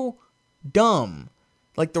so dumb.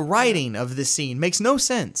 The writing of this scene makes no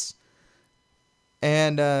sense.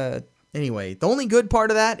 And anyway, the only good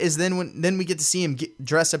part of that is then we get to see him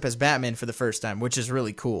dress up as Batman for the first time, which is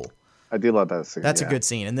really cool. I do love that scene. That's a good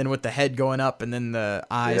scene. And then with the head going up and then the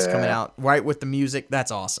eyes coming out, right with the music,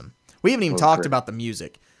 that's awesome. We haven't even talked about the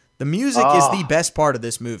music. The music is the best part of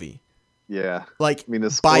this movie. Yeah. The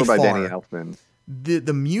score by Danny Elfman.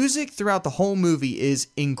 The music throughout the whole movie is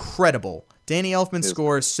incredible. Danny Elfman's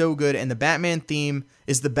score is so good, and the Batman theme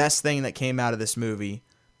is the best thing that came out of this movie,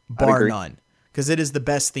 bar none. Because it is the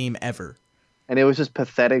best theme ever. And it was just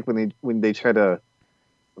pathetic when they try to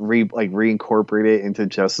reincorporate it into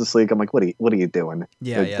Justice League. I'm like, what are you doing?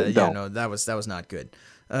 No, that was not good.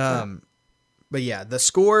 But yeah, the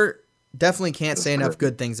score, definitely can't say enough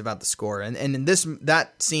good things about the score. And in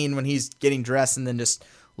that scene when he's getting dressed and then just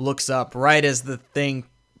looks up right as the score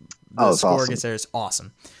awesome. gets there, is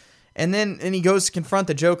awesome. And then he goes to confront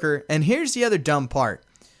the Joker. And here's the other dumb part.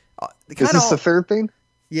 Is this the third thing?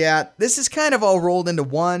 Yeah, this is kind of all rolled into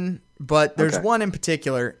one, but there's one in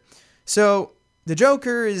particular. So the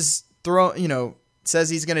Joker is says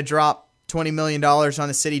he's going to drop $20 million on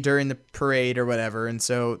the city during the parade or whatever. And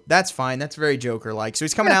so that's fine. That's very Joker-like. So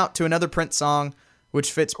he's coming out to another Prince song,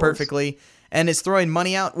 which fits perfectly, and is throwing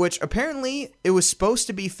money out, which apparently it was supposed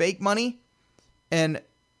to be fake money. And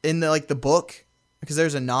in the book, because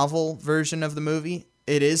there's a novel version of the movie,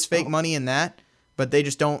 it is fake money in that, but they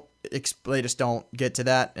just don't get to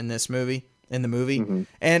that in the movie. Mm-hmm.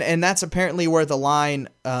 And that's apparently where the line,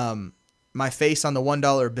 my face on the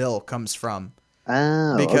 $1 bill comes from.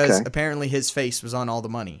 Oh, because apparently his face was on all the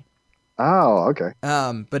money. Oh, okay.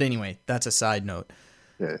 But anyway, that's a side note.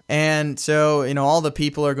 Yeah. And so, all the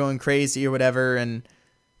people are going crazy or whatever, and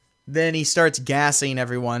then he starts gassing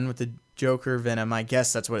everyone with the Joker venom. I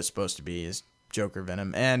guess that's what it's supposed to be, is Joker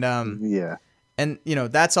venom. And and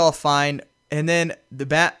that's all fine. And then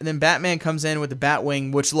Batman comes in with the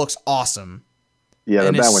Batwing, which looks awesome. Yeah,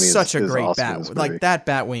 and the Batwing it's such a great awesome in this bat. movie. Like that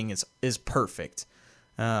Batwing is perfect.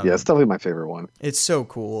 Yeah, it's definitely my favorite one. It's so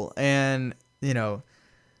cool, and you know,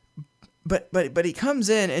 but he comes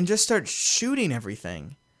in and just starts shooting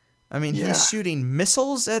everything. I mean, he's shooting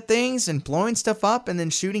missiles at things and blowing stuff up, and then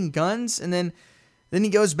shooting guns, and then he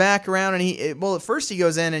goes back around and at first he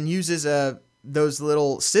goes in and uses those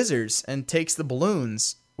little scissors and takes the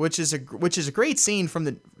balloons, which is a great scene from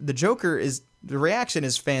the Joker. The reaction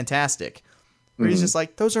is fantastic. Where he's just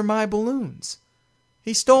like, those are my balloons.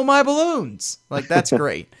 He stole my balloons. Like, that's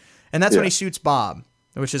great. And that's when he shoots Bob,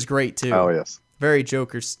 which is great too. Oh, yes. Very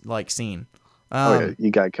Joker-like scene. You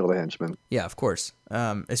gotta kill the henchman. Yeah, of course.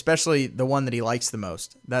 Especially the one that he likes the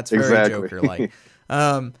most. That's very Joker-like.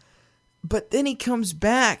 But then he comes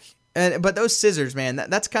back, but those scissors, man,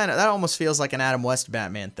 that almost feels like an Adam West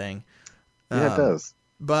Batman thing. Yeah, it does.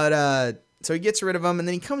 But so he gets rid of them, and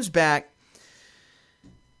then he comes back,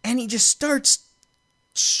 and he just starts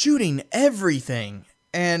shooting everything,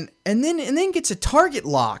 and then gets a target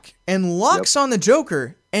lock and locks on the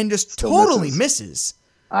Joker and just Still totally misses.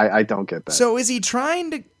 I don't get that. So is he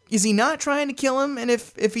not trying to kill him? And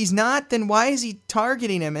if he's not, then why is he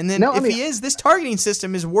targeting him? And then he is, this targeting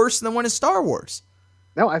system is worse than the one in Star Wars.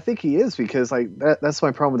 No, I think he is, because like that's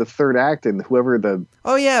my problem with the third act and whoever the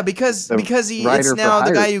because it's now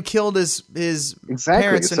the guy who killed his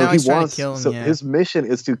parents, so now he's trying to kill him. So his mission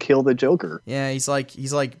is to kill the Joker. Yeah, he's like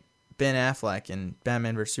Ben Affleck in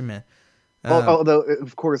Batman vs Superman. Although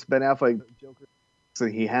of course Ben Affleck, Joker, so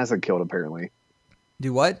he hasn't killed apparently.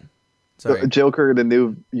 Do what? Sorry. The Joker in the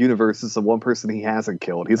new universe is the one person he hasn't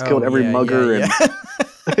killed. He's killed every mugger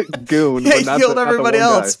and goon. Yeah, but he not killed not everybody one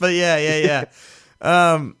else. guy.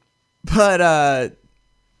 But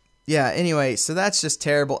yeah. Anyway, so that's just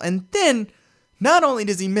terrible. And then, not only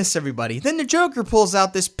does he miss everybody, then the Joker pulls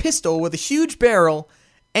out this pistol with a huge barrel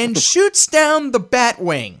and shoots down the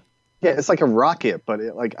Batwing. Yeah, it's like a rocket, but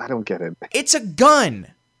I don't get it. It's a gun.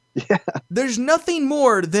 Yeah. There's nothing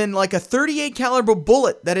more than like a 38 caliber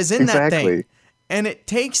bullet that is in that thing. And it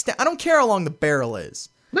takes down, I don't care how long the barrel is.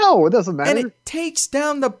 No, it doesn't matter. And it takes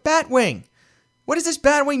down the Batwing. What is this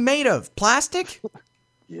Batwing made of? Plastic?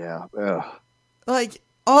 Yeah. Ugh. Like,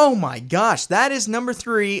 oh my gosh, that is number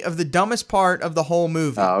 3 of the dumbest part of the whole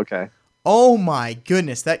movie. Oh, okay. Oh my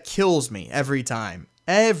goodness, that kills me every time.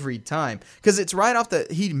 Every time. Because it's right off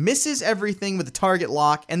he misses everything with the target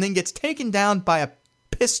lock and then gets taken down by a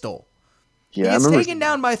pistol. Yeah, he gets taken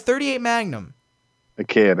down by a 38 Magnum. A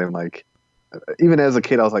kid, and even as a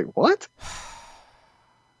kid, I was like, what?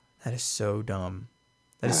 That is so dumb.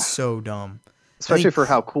 That is so dumb. Especially for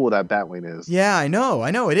how cool that Batwing is. Yeah, I know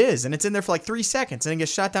it is. And it's in there for like 3 seconds and it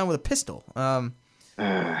gets shot down with a pistol. And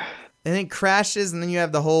it crashes, and then you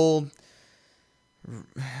have the whole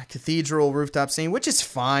cathedral rooftop scene, which is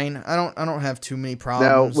fine. I don't have too many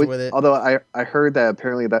problems with it. Although I heard that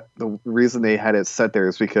apparently that the reason they had it set there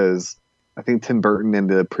is because I think Tim Burton and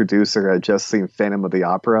the producer had just seen Phantom of the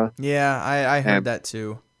Opera. Yeah, I heard that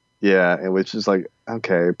too. Yeah, and which is like,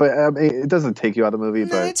 okay, but it doesn't take you out of the movie.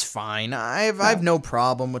 But it's fine. I've no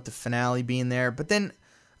problem with the finale being there. But then,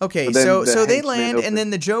 okay, so they land, and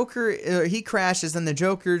then the Joker he crashes, and the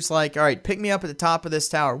Joker's like, all right, pick me up at the top of this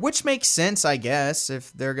tower, which makes sense, I guess,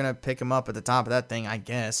 if they're gonna pick him up at the top of that thing, I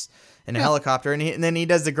guess, in a helicopter. And then he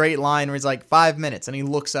does the great line where he's like 5 minutes, and he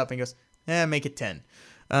looks up and goes, make it 10.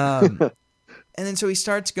 And then so he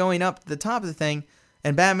starts going up to the top of the thing,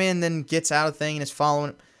 and Batman then gets out of the thing and is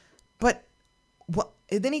following him. But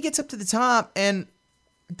then he gets up to the top, and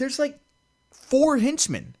there's like 4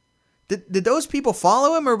 henchmen. Did those people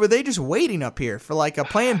follow him, or were they just waiting up here for like a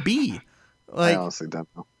plan B? Like, I honestly don't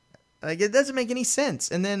know. Like, it doesn't make any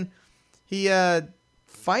sense. And then he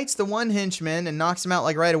fights the one henchman and knocks him out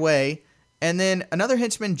like right away. And then another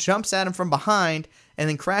henchman jumps at him from behind and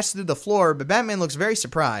then crashes through the floor. But Batman looks very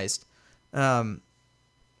surprised.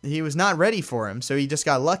 He was not ready for him, so he just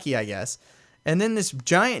got lucky, I guess. And then this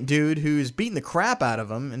giant dude who's beating the crap out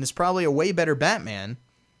of him and is probably a way better Batman.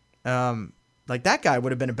 Like, that guy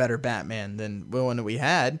would have been a better Batman than the one that we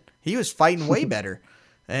had. He was fighting way better.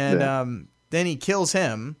 And then he kills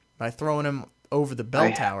him by throwing him over the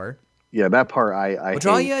bell tower. Yeah, that part I Which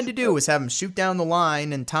all you had to do was have him shoot down the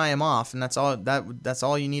line and tie him off, and that's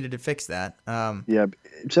all you needed to fix that. Yeah,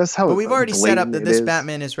 just how. But we've already set up that this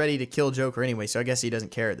Batman is ready to kill Joker anyway, so I guess he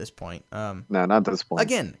doesn't care at this point. No, not at this point.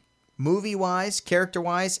 Again, movie-wise,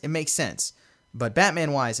 character-wise, it makes sense. But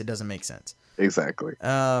Batman-wise, it doesn't make sense. Exactly.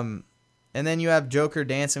 And then you have Joker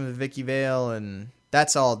dancing with Vicky Vale, and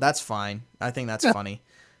that's all. That's fine. I think that's funny.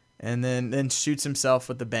 And then shoots himself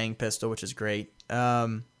with the bang pistol, which is great.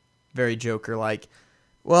 Very Joker-like.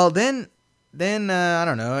 Well, then then I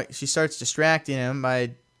don't know. She starts distracting him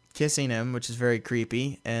by kissing him, which is very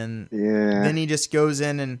creepy. And then he just goes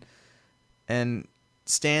in and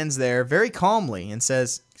stands there very calmly and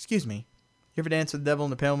says, "Excuse me, you ever dance with the devil in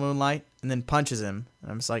the pale moonlight?" And then punches him.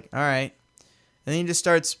 And I'm just like, all right. And then he just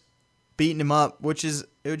starts beating him up, which is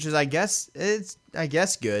I guess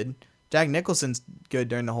good. Jack Nicholson's good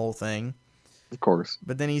during the whole thing, of course.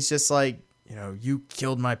 But then he's just like, you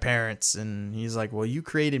killed my parents, and he's like, well, you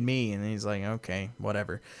created me, and he's like, okay,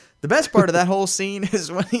 whatever. The best part of that whole scene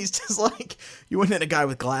is when he's just like, you wouldn't hit a guy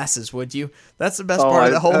with glasses, would you? That's the best part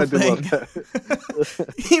of the whole thing.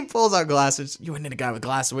 He pulls out glasses. You wouldn't hit a guy with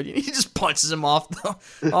glasses, would you? He just punches him off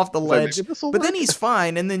the ledge. But then he's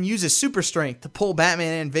fine, and then uses super strength to pull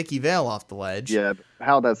Batman and Vicky Vale off the ledge. Yeah,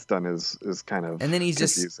 how that's done is kind of and then he's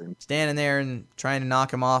confusing. Just standing there and trying to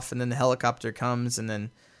knock him off, and then the helicopter comes, and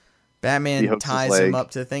then Batman ties him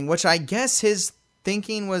up to the thing, which I guess his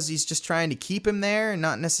thinking was he's just trying to keep him there and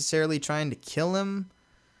not necessarily trying to kill him.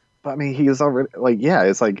 But I mean, he is already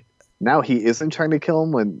it's like now he isn't trying to kill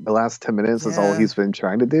him when the last 10 minutes is all he's been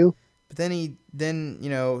trying to do. But then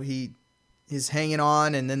he's hanging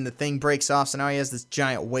on, and then the thing breaks off, so now he has this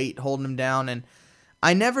giant weight holding him down. And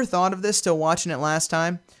I never thought of this till watching it last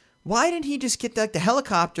time. Why didn't he just get why didn't the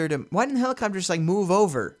helicopter just move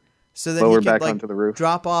over so that he could back onto the roof,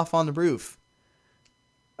 drop off on the roof?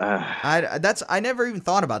 I never even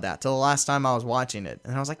thought about that till the last time I was watching it,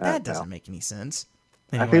 and I was like, that doesn't make any sense.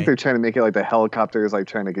 Anyway, I think they're trying to make it like the helicopter is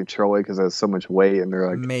trying to control it because it has so much weight, and they're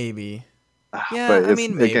like maybe. Yeah, but I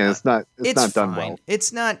mean, maybe. Again, it's not fine. done well.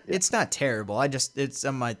 It's not terrible. It's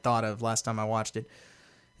something I thought of last time I watched it,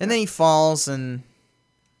 and then he falls and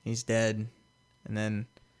he's dead, and then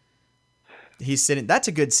he's sitting. That's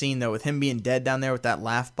a good scene though, with him being dead down there with that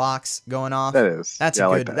laugh box going off. That is. That's a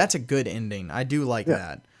good. That's a good ending. I do like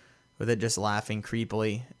that, with it just laughing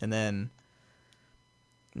creepily, and then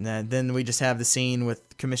we just have the scene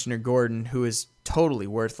with Commissioner Gordon, who is totally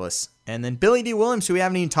worthless, and then Billy D. Williams, who we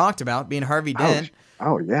haven't even talked about, being Harvey Dent.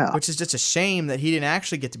 Oh yeah. Which is just a shame that he didn't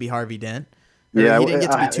actually get to be Harvey Dent. Yeah, he didn't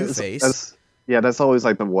get to be Two-Face. That's always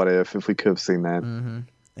the what if we could have seen that. Mm-hmm.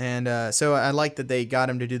 And so I like that they got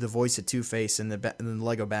him to do the voice of Two-Face in the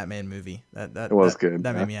Lego Batman movie. That was good.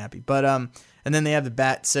 That made me happy. But and then they have the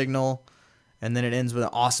bat signal, and then it ends with an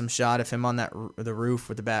awesome shot of him on the roof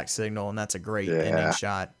with the bat signal, and that's a great ending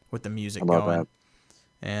shot with the music going. That.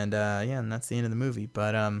 And and that's the end of the movie.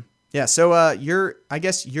 But so I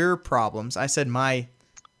guess your problems. I said my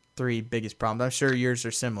 3 biggest problems. I'm sure yours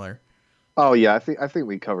are similar. Oh yeah, I think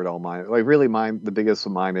we covered all mine. Really, the biggest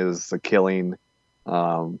of mine is the killing.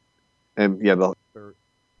 And the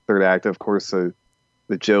third act, of course, the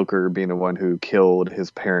Joker being the one who killed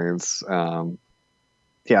his parents. I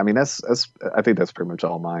mean that's I think that's pretty much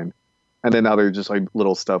all mine. And then other just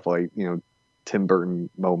little stuff Tim Burton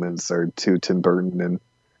moments or to Tim Burton, and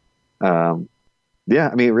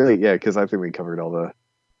I mean really because I think we covered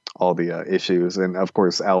all the issues, and of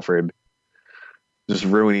course Alfred just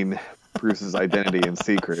ruining Bruce's identity in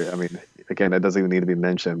secret. I mean, again, that doesn't even need to be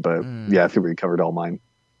mentioned, but I think we covered all mine.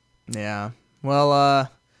 Yeah. Well,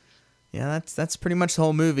 that's pretty much the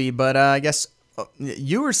whole movie, but I guess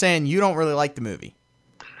you were saying you don't really like the movie.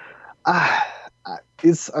 I'm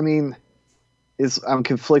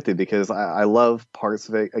conflicted because I love parts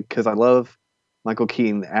of it, because I love Michael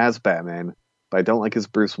Keaton as Batman, but I don't like his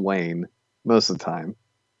Bruce Wayne most of the time,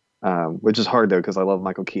 which is hard though because I love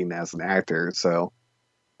Michael Keaton as an actor. So,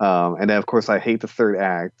 and then of course I hate the third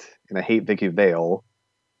act and I hate Vicky Vale,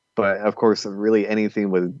 but of course really anything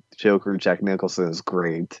with Joker, Jack Nicholson is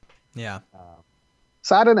great. Yeah.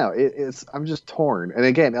 So I don't know. I'm just torn, and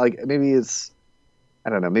again, maybe it's. I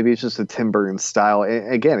don't know. Maybe it's just a Tim Burton style.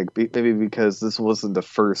 And again, maybe because this wasn't the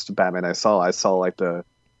first Batman I saw. I saw the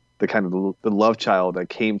kind of the love child that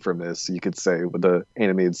came from this, you could say, with the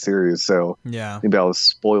animated series. So maybe I was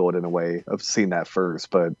spoiled in a way of seeing that first.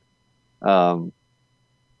 But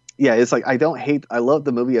it's I love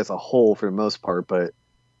the movie as a whole for the most part, but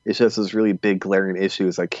it's just those really big glaring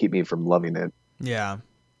issues that keep me from loving it. Yeah.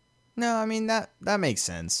 No, I mean that makes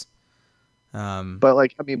sense. But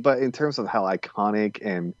in terms of how iconic,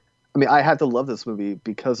 and I had to love this movie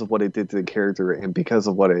because of what it did to the character and because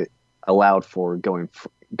of what it allowed for going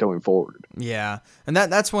forward. Yeah, and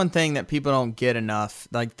that's one thing that people don't get enough.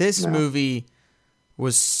 This movie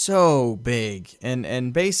was so big,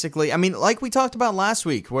 and basically, like we talked about last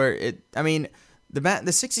week, where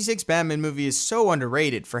the 66 Batman movie is so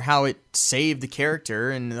underrated for how it saved the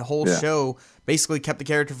character, and the whole show basically kept the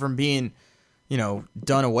character from being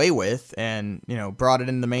done away with and, brought it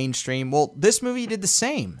in the mainstream. Well, this movie did the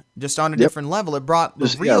same, just on a different level. It brought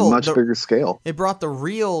the much bigger scale. It brought the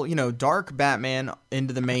real, dark Batman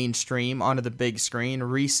into the mainstream, onto the big screen,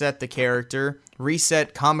 reset the character,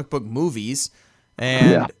 reset comic book movies,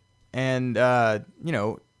 and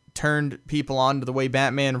turned people on to the way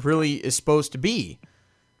Batman really is supposed to be.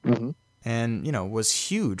 Mm-hmm. And, was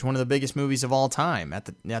huge. One of the biggest movies of all time at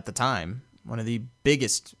the time. One of the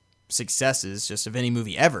biggest successes just of any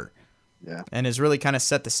movie ever. Yeah. And has really kind of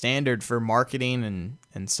set the standard for marketing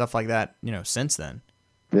and stuff like that, since then.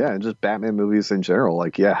 Yeah, and just Batman movies in general,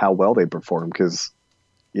 like, how well they perform, because,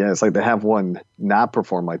 it's like to have one not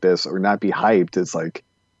perform like this or not be hyped, it's like,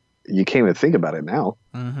 you can't even think about it now.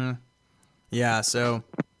 Mm-hmm. Yeah, so,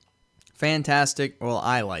 fantastic. Well,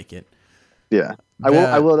 I like it. Yeah.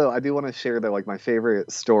 I will though, I do want to share that, like, my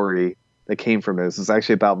favorite story that came from this is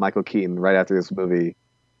actually about Michael Keaton right after this movie.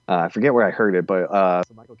 I forget where I heard it, but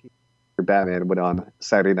so Michael Keaton, Batman, went on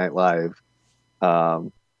Saturday Night Live,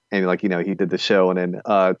 and he did the show, and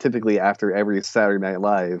then typically after every Saturday Night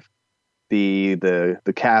Live, the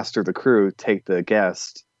cast or the crew take the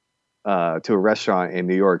guest to a restaurant in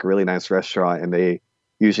New York, a really nice restaurant, and they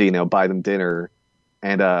usually buy them dinner,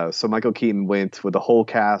 and so Michael Keaton went with the whole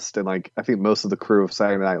cast and I think most of the crew of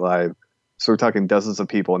Saturday Night Live, so we're talking dozens of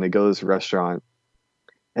people, and they go to this restaurant,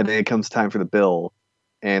 and then it comes time for the bill.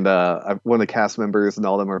 And one of the cast members and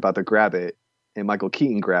all of them are about to grab it, and Michael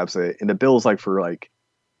Keaton grabs it, and the bill's for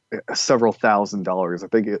several $1,000s. I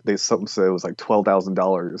think they something said it was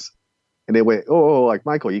 $12,000, and they went, "Oh,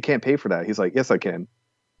 Michael, you can't pay for that." He's like, "Yes, I can.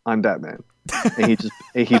 I'm Batman," and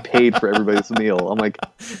he paid for everybody's meal. I'm like,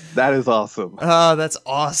 that is awesome. Oh, that's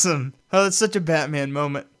awesome. Oh, that's such a Batman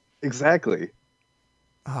moment. Exactly.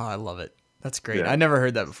 Oh, I love it. That's great. Yeah. I never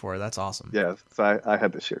heard that before. That's awesome. Yeah, so I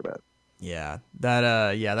had to share that. Yeah,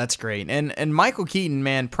 that's great. And Michael Keaton,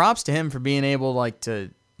 man, props to him for being able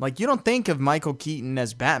you don't think of Michael Keaton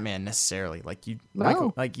as Batman necessarily. He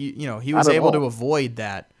was able to avoid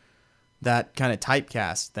that kind of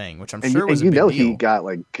typecast thing, which I'm sure was a big deal. He got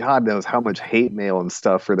God knows how much hate mail and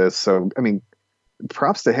stuff for this. So I mean,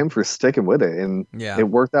 props to him for sticking with it, and it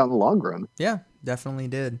worked out in the long run. Yeah, definitely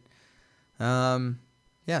did.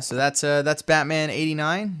 Yeah, so that's Batman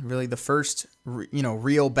 '89, really the first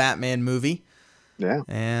real Batman movie. Yeah.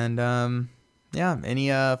 And any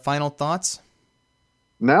final thoughts?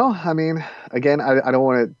 No, I mean, again, I don't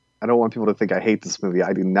want people to think I hate this movie.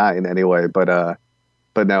 I do not in any way, but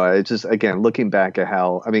no, it's just, again, looking back at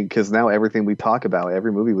how, because now everything we talk about,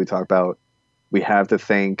 every movie we talk about, we have to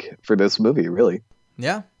thank for this movie, really.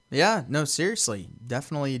 Yeah, no, seriously,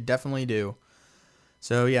 definitely do.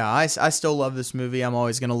 So yeah, I still love this movie. I'm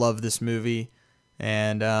always gonna love this movie,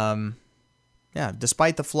 and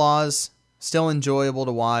despite the flaws, still enjoyable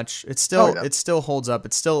to watch. It still holds up.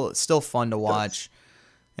 It's still fun to watch,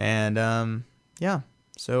 and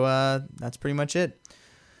so that's pretty much it.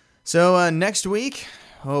 So next week,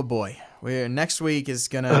 oh boy, next week is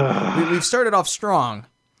gonna we've started off strong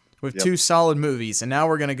with two solid movies, and now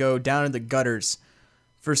we're gonna go down in the gutters.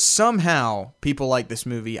 For somehow people like this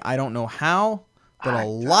movie. I don't know how. But a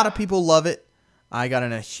lot of people love it. I got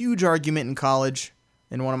in a huge argument in college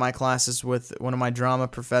in one of my classes with one of my drama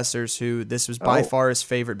professors who this was by far his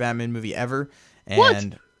favorite Batman movie ever.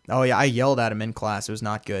 And oh yeah, I yelled at him in class. It was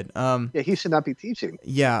not good. He should not be teaching.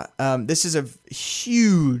 Yeah, this is a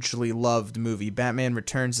hugely loved movie. Batman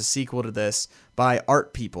Returns, a sequel to this by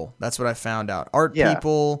art people. That's what I found out. Art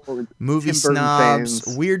people, movie snobs,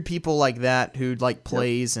 weird people like that who like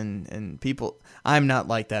plays and people. I'm not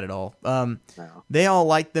like that at all. No. They all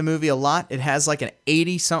like the movie a lot. It has an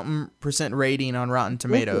 80-something% rating on Rotten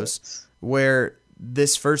Tomatoes, where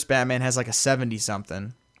this first Batman has a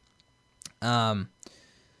 70-something.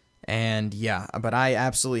 And yeah, but I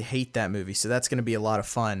absolutely hate that movie, so that's going to be a lot of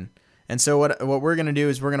fun. And so what we're going to do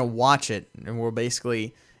is we're going to watch it, and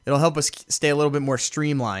it'll help us stay a little bit more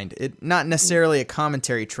streamlined. Not necessarily a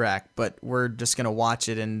commentary track, but we're just going to watch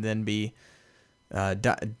it and then be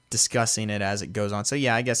discussing it as it goes on. So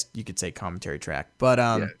yeah, I guess you could say commentary track, but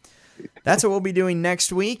that's what we'll be doing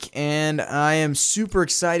next week, and I am super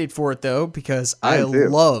excited for it though, because I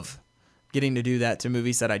love getting to do that to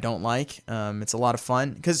movies that I don't like. It's a lot of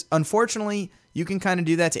fun, because unfortunately you can kind of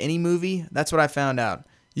do that to any movie. That's what I found out.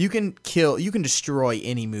 You can destroy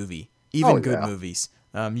any movie, even good movies.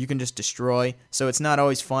 You can just destroy. So it's not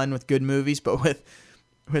always fun with good movies, but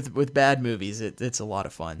with bad movies, it's a lot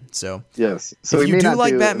of fun. So yes. So if you do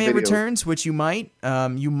like Batman Returns, which you might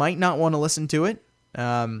not want to listen to it.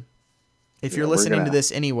 If you're listening to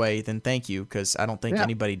this anyway, then thank you, because I don't think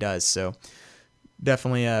anybody does. So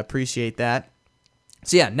definitely appreciate that.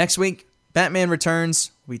 So yeah, next week Batman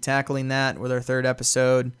Returns. We'll be tackling that with our 3rd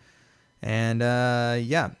episode. And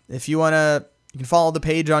if you want to, you can follow the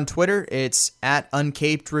page on Twitter. It's at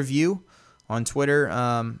Uncaped Review on Twitter.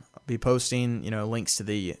 I'll be posting, links to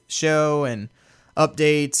the show and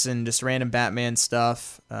updates and just random Batman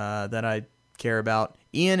stuff that I care about.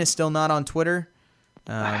 Ian is still not on Twitter.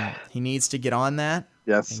 He needs to get on that.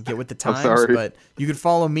 Yes. And get with the times. But you can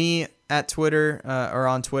follow me at Twitter or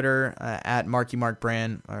on Twitter at Marky Mark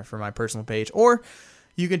Brand for my personal page. Or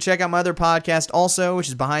you can check out my other podcast also, which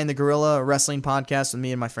is Behind the Gorilla, a wrestling podcast with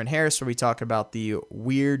me and my friend Harris, where we talk about the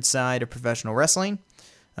weird side of professional wrestling.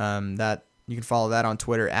 That you can follow that on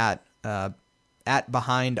Twitter at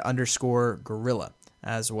Behind_Gorilla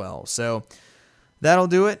as well. So that'll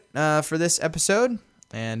do it for this episode.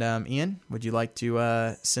 And Ian, would you like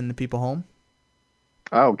to send the people home?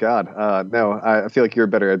 Oh, God. No, I feel like you're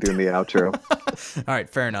better at doing the outro. All right,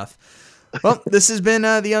 fair enough. Well, this has been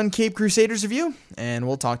the Uncaped Crusaders Review, and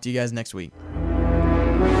we'll talk to you guys next week.